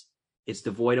nutrients. It's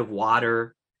devoid of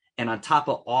water. And on top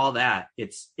of all that,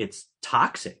 it's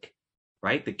toxic,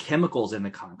 right? The chemicals in the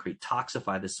concrete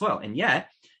toxify the soil. And yet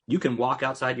you can walk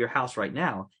outside your house right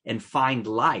now and find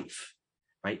life,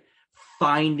 right?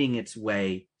 Finding its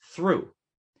way through.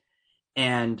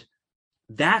 And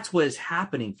that's what is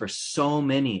happening for so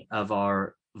many of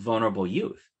our vulnerable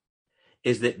youth,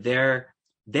 is that they're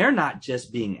not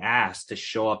just being asked to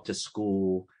show up to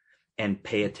school and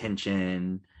pay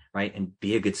attention, right? And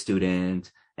be a good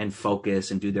student and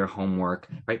focus and do their homework,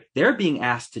 right? They're being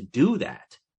asked to do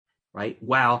that, right?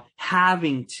 While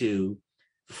having to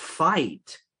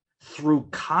fight through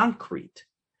concrete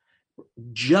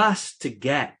just to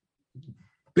get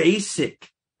basic,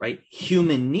 right?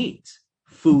 Human needs,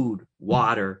 food,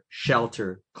 water,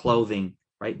 shelter, clothing,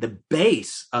 right? The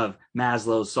base of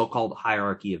Maslow's so-called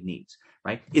hierarchy of needs,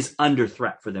 right, is under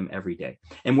threat for them every day.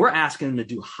 And we're asking them to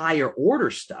do higher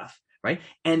order stuff, right?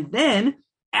 And then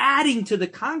adding to the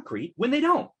concrete when they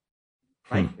don't,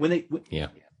 right?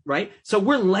 right? So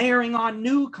we're layering on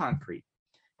new concrete.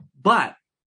 But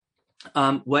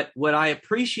what I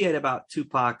appreciate about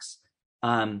Tupac's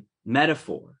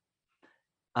metaphor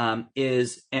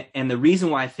is, and the reason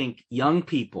why I think young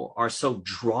people are so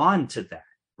drawn to that,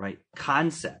 right,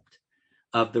 concept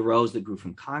of the rose that grew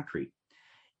from concrete,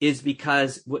 is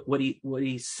because what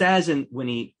he says, and when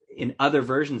he in other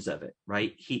versions of it,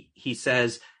 right, he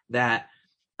says that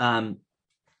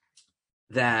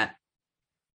that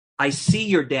I see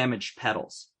your damaged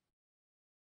petals,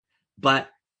 but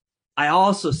I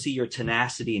also see your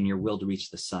tenacity and your will to reach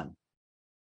the sun.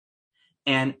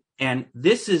 And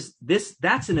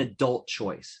that's an adult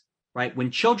choice, right? When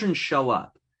children show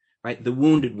up, right, the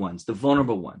wounded ones, the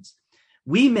vulnerable ones,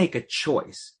 we make a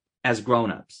choice as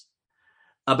grownups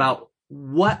about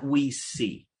what we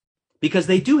see, because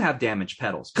they do have damaged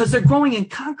petals, because they're growing in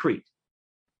concrete,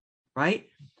 right?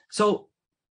 So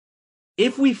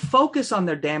if we focus on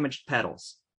their damaged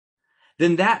petals,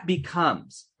 then that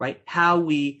becomes, right, how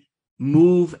we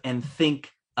move and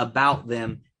think about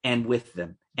them and with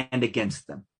them and against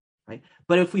them, right?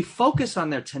 But if we focus on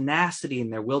their tenacity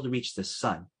and their will to reach the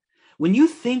sun, when you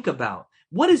think about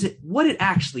what it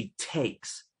actually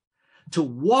takes to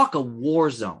walk a war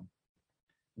zone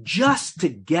just to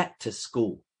get to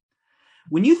school,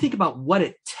 when you think about what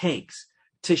it takes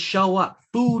to show up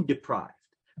food deprived,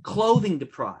 clothing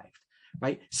deprived,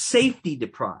 right, safety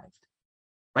deprived,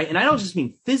 right? And I don't just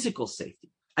mean physical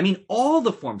safety. I mean all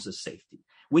the forms of safety.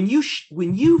 When you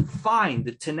find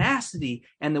the tenacity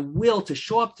and the will to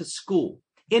show up to school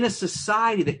in a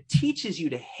society that teaches you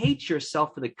to hate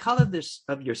yourself for the color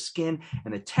of your skin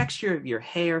and the texture of your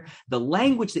hair, the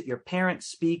language that your parents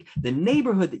speak, the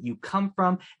neighborhood that you come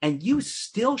from, and you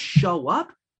still show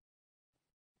up,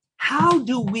 how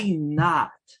do we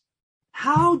not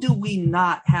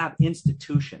have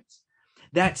institutions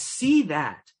that see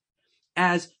that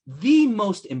as the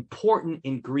most important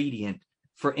ingredient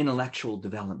for intellectual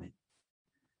development?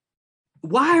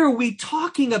 Why are we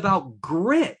talking about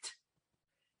grit?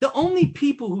 The only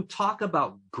people who talk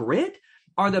about grit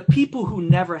are the people who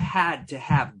never had to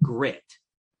have grit.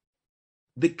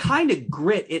 The kind of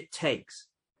grit it takes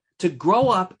to grow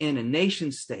up in a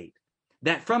nation state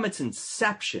that from its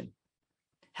inception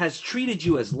has treated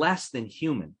you as less than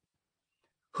human,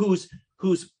 whose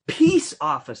peace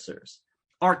officers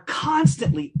are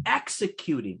constantly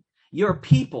executing your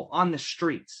people on the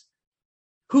streets,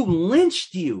 who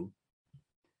lynched you,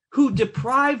 who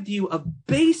deprived you of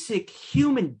basic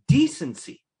human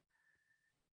decency,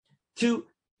 to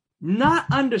not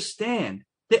understand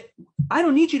that I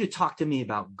don't need you to talk to me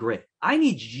about grit. I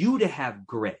need you to have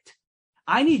grit.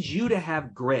 I need you to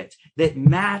have grit that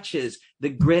matches the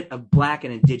grit of Black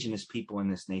and Indigenous people in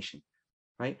this nation,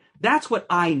 right? That's what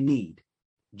I need.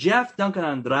 Jeff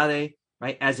Duncan-Andrade,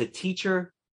 right, as a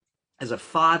teacher, as a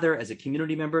father, as a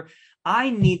community member, I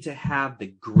need to have the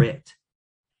grit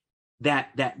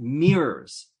that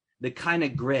mirrors the kind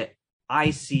of grit I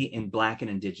see in Black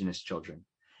and Indigenous children.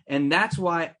 And that's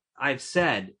why I've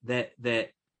said that's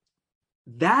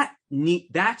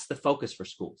the focus for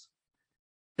schools.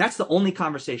 That's the only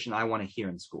conversation I want to hear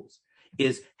in schools,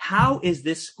 is how is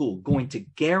this school going to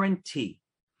guarantee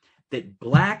that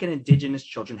Black and Indigenous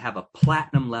children have a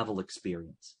platinum level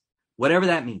experience, whatever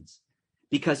that means.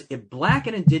 Because if Black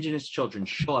and Indigenous children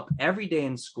show up every day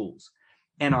in schools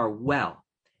and are well,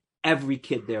 every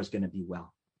kid there is going to be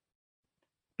well.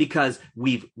 Because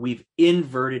we've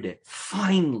inverted it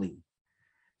finally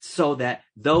so that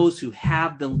those who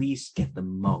have the least get the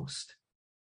most.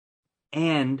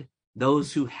 And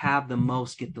those who have the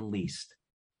most get the least.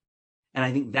 And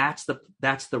I think that's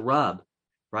the rub,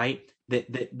 right?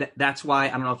 That's why,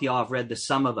 I don't know if y'all have read The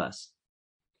Sum of Us.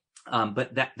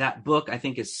 But that book, I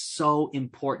think, is so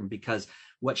important, because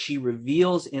what she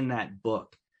reveals in that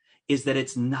book is that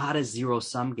it's not a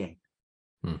zero-sum game.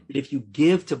 If you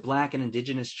give to Black and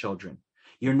Indigenous children,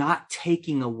 you're not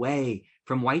taking away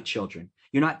from white children.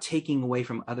 You're not taking away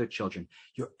from other children.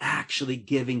 You're actually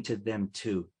giving to them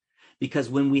too. Because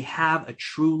when we have a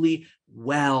truly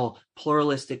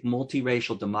pluralistic,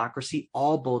 multiracial democracy,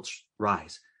 all boats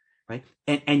rise, right?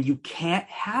 And you can't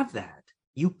have that.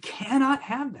 You cannot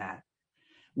have that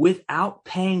without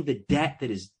paying the debt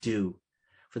that is due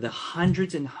for the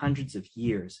hundreds and hundreds of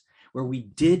years where we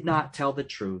did not tell the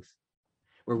truth,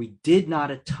 where we did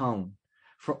not atone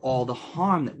for all the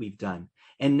harm that we've done.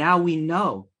 And now we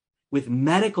know with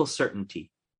medical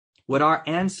certainty what our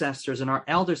ancestors and our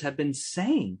elders have been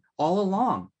saying all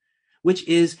along, which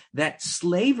is that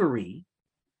slavery,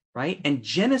 right, and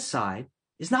genocide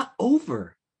is not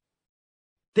over.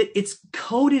 That it's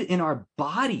coded in our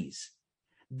bodies.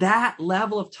 That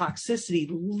level of toxicity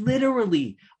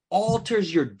literally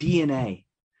alters your DNA.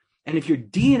 And if your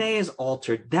DNA is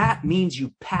altered, that means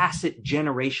you pass it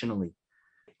generationally.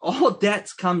 All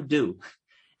debts come due,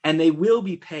 and they will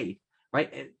be paid,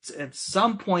 right? At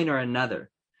some point or another.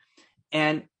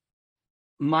 And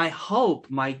my hope,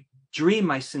 my dream,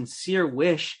 my sincere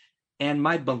wish, and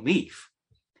my belief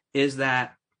is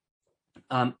that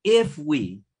if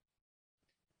we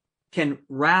can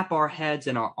wrap our heads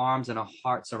and our arms and our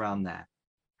hearts around that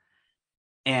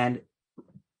and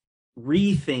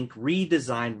rethink,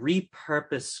 redesign,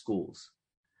 repurpose schools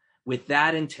with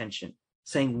that intention,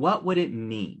 saying, what would it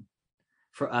mean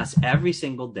for us every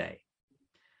single day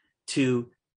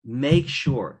to make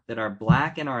sure that our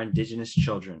Black and our Indigenous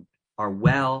children are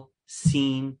well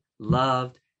seen,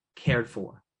 loved, cared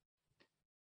for,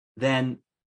 then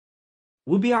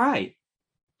we'll be all right.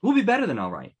 We'll be better than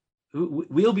all right.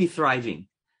 We'll be thriving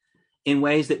in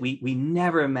ways that we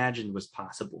never imagined was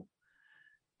possible.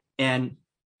 And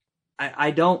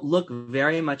I don't look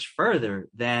very much further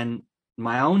than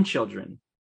my own children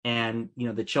and,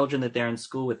 the children that they're in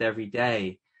school with every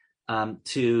day,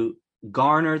 to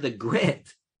garner the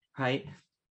grit, right?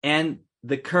 And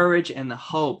the courage and the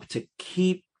hope to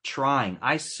keep trying.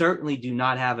 I certainly do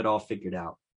not have it all figured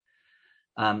out.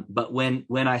 But when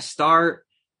I start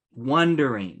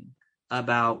wondering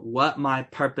about what my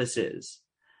purpose is,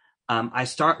 I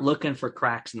start looking for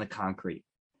cracks in the concrete.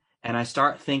 And I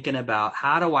start thinking about,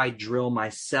 how do I drill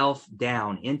myself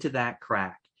down into that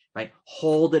crack, right?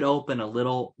 Hold it open a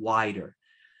little wider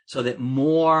so that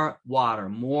more water,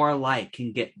 more light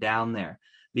can get down there.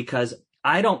 Because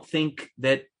I don't think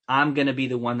that I'm going to be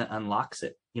the one that unlocks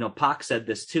it. Pac said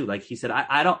this too. Like he said,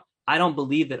 I don't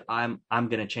believe that I'm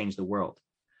going to change the world,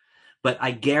 but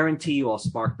I guarantee you I'll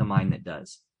spark the mind that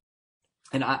does.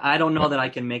 And I don't know that I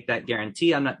can make that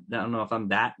guarantee. I don't know if I'm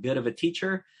that good of a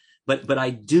teacher, but I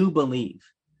do believe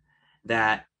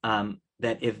that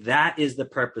that if that is the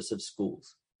purpose of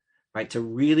schools, right, to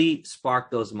really spark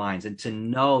those minds and to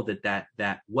know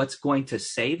that what's going to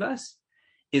save us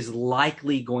is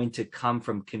likely going to come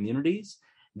from communities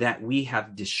that we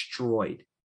have destroyed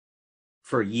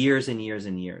for years and years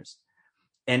and years.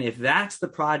 And if that's the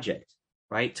project,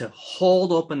 right, to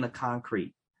hold open the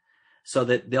concrete so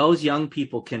that those young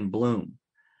people can bloom,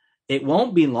 it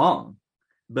won't be long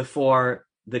before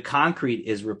the concrete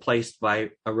is replaced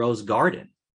by a rose garden.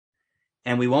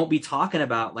 And we won't be talking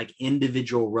about like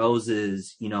individual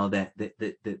roses, that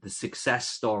the success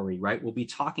story, right? We'll be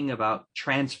talking about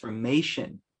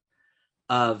transformation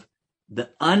of the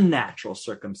unnatural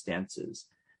circumstances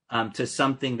to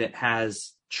something that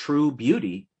has true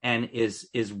beauty and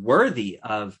is worthy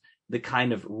of the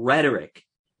kind of rhetoric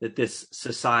that this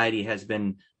society has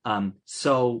been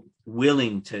so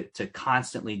willing to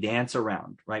constantly dance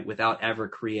around, right, without ever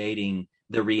creating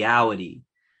the reality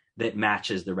that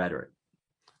matches the rhetoric.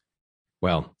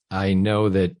 Well, I know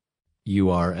that you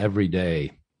are every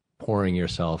day pouring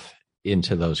yourself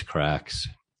into those cracks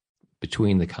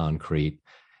between the concrete.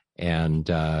 And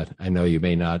I know you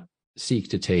may not seek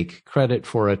to take credit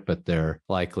for it, but there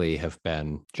likely have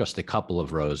been just a couple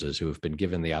of roses who have been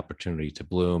given the opportunity to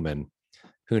bloom. And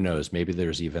who knows, maybe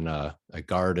there's even a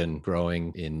garden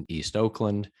growing in East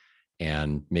Oakland,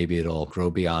 and maybe it'll grow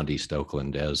beyond East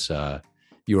Oakland as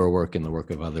your work and the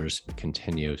work of others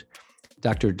continues.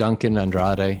 Dr.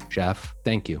 Duncan-Andrade, Jeff,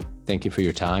 thank you. Thank you for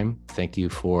your time. Thank you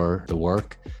for the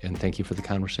work, and thank you for the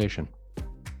conversation.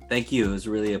 Thank you. It was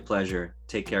really a pleasure.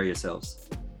 Take care of yourselves.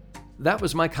 That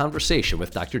was my conversation with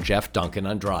Dr. Jeff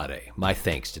Duncan-Andrade. My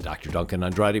thanks to Dr.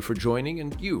 Duncan-Andrade for joining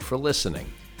and you for listening.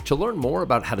 To learn more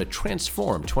about how to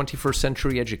transform 21st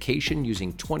century education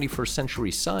using 21st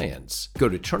century science, go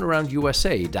to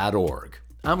turnaroundusa.org.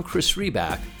 I'm Chris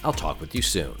Reback. I'll talk with you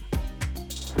soon.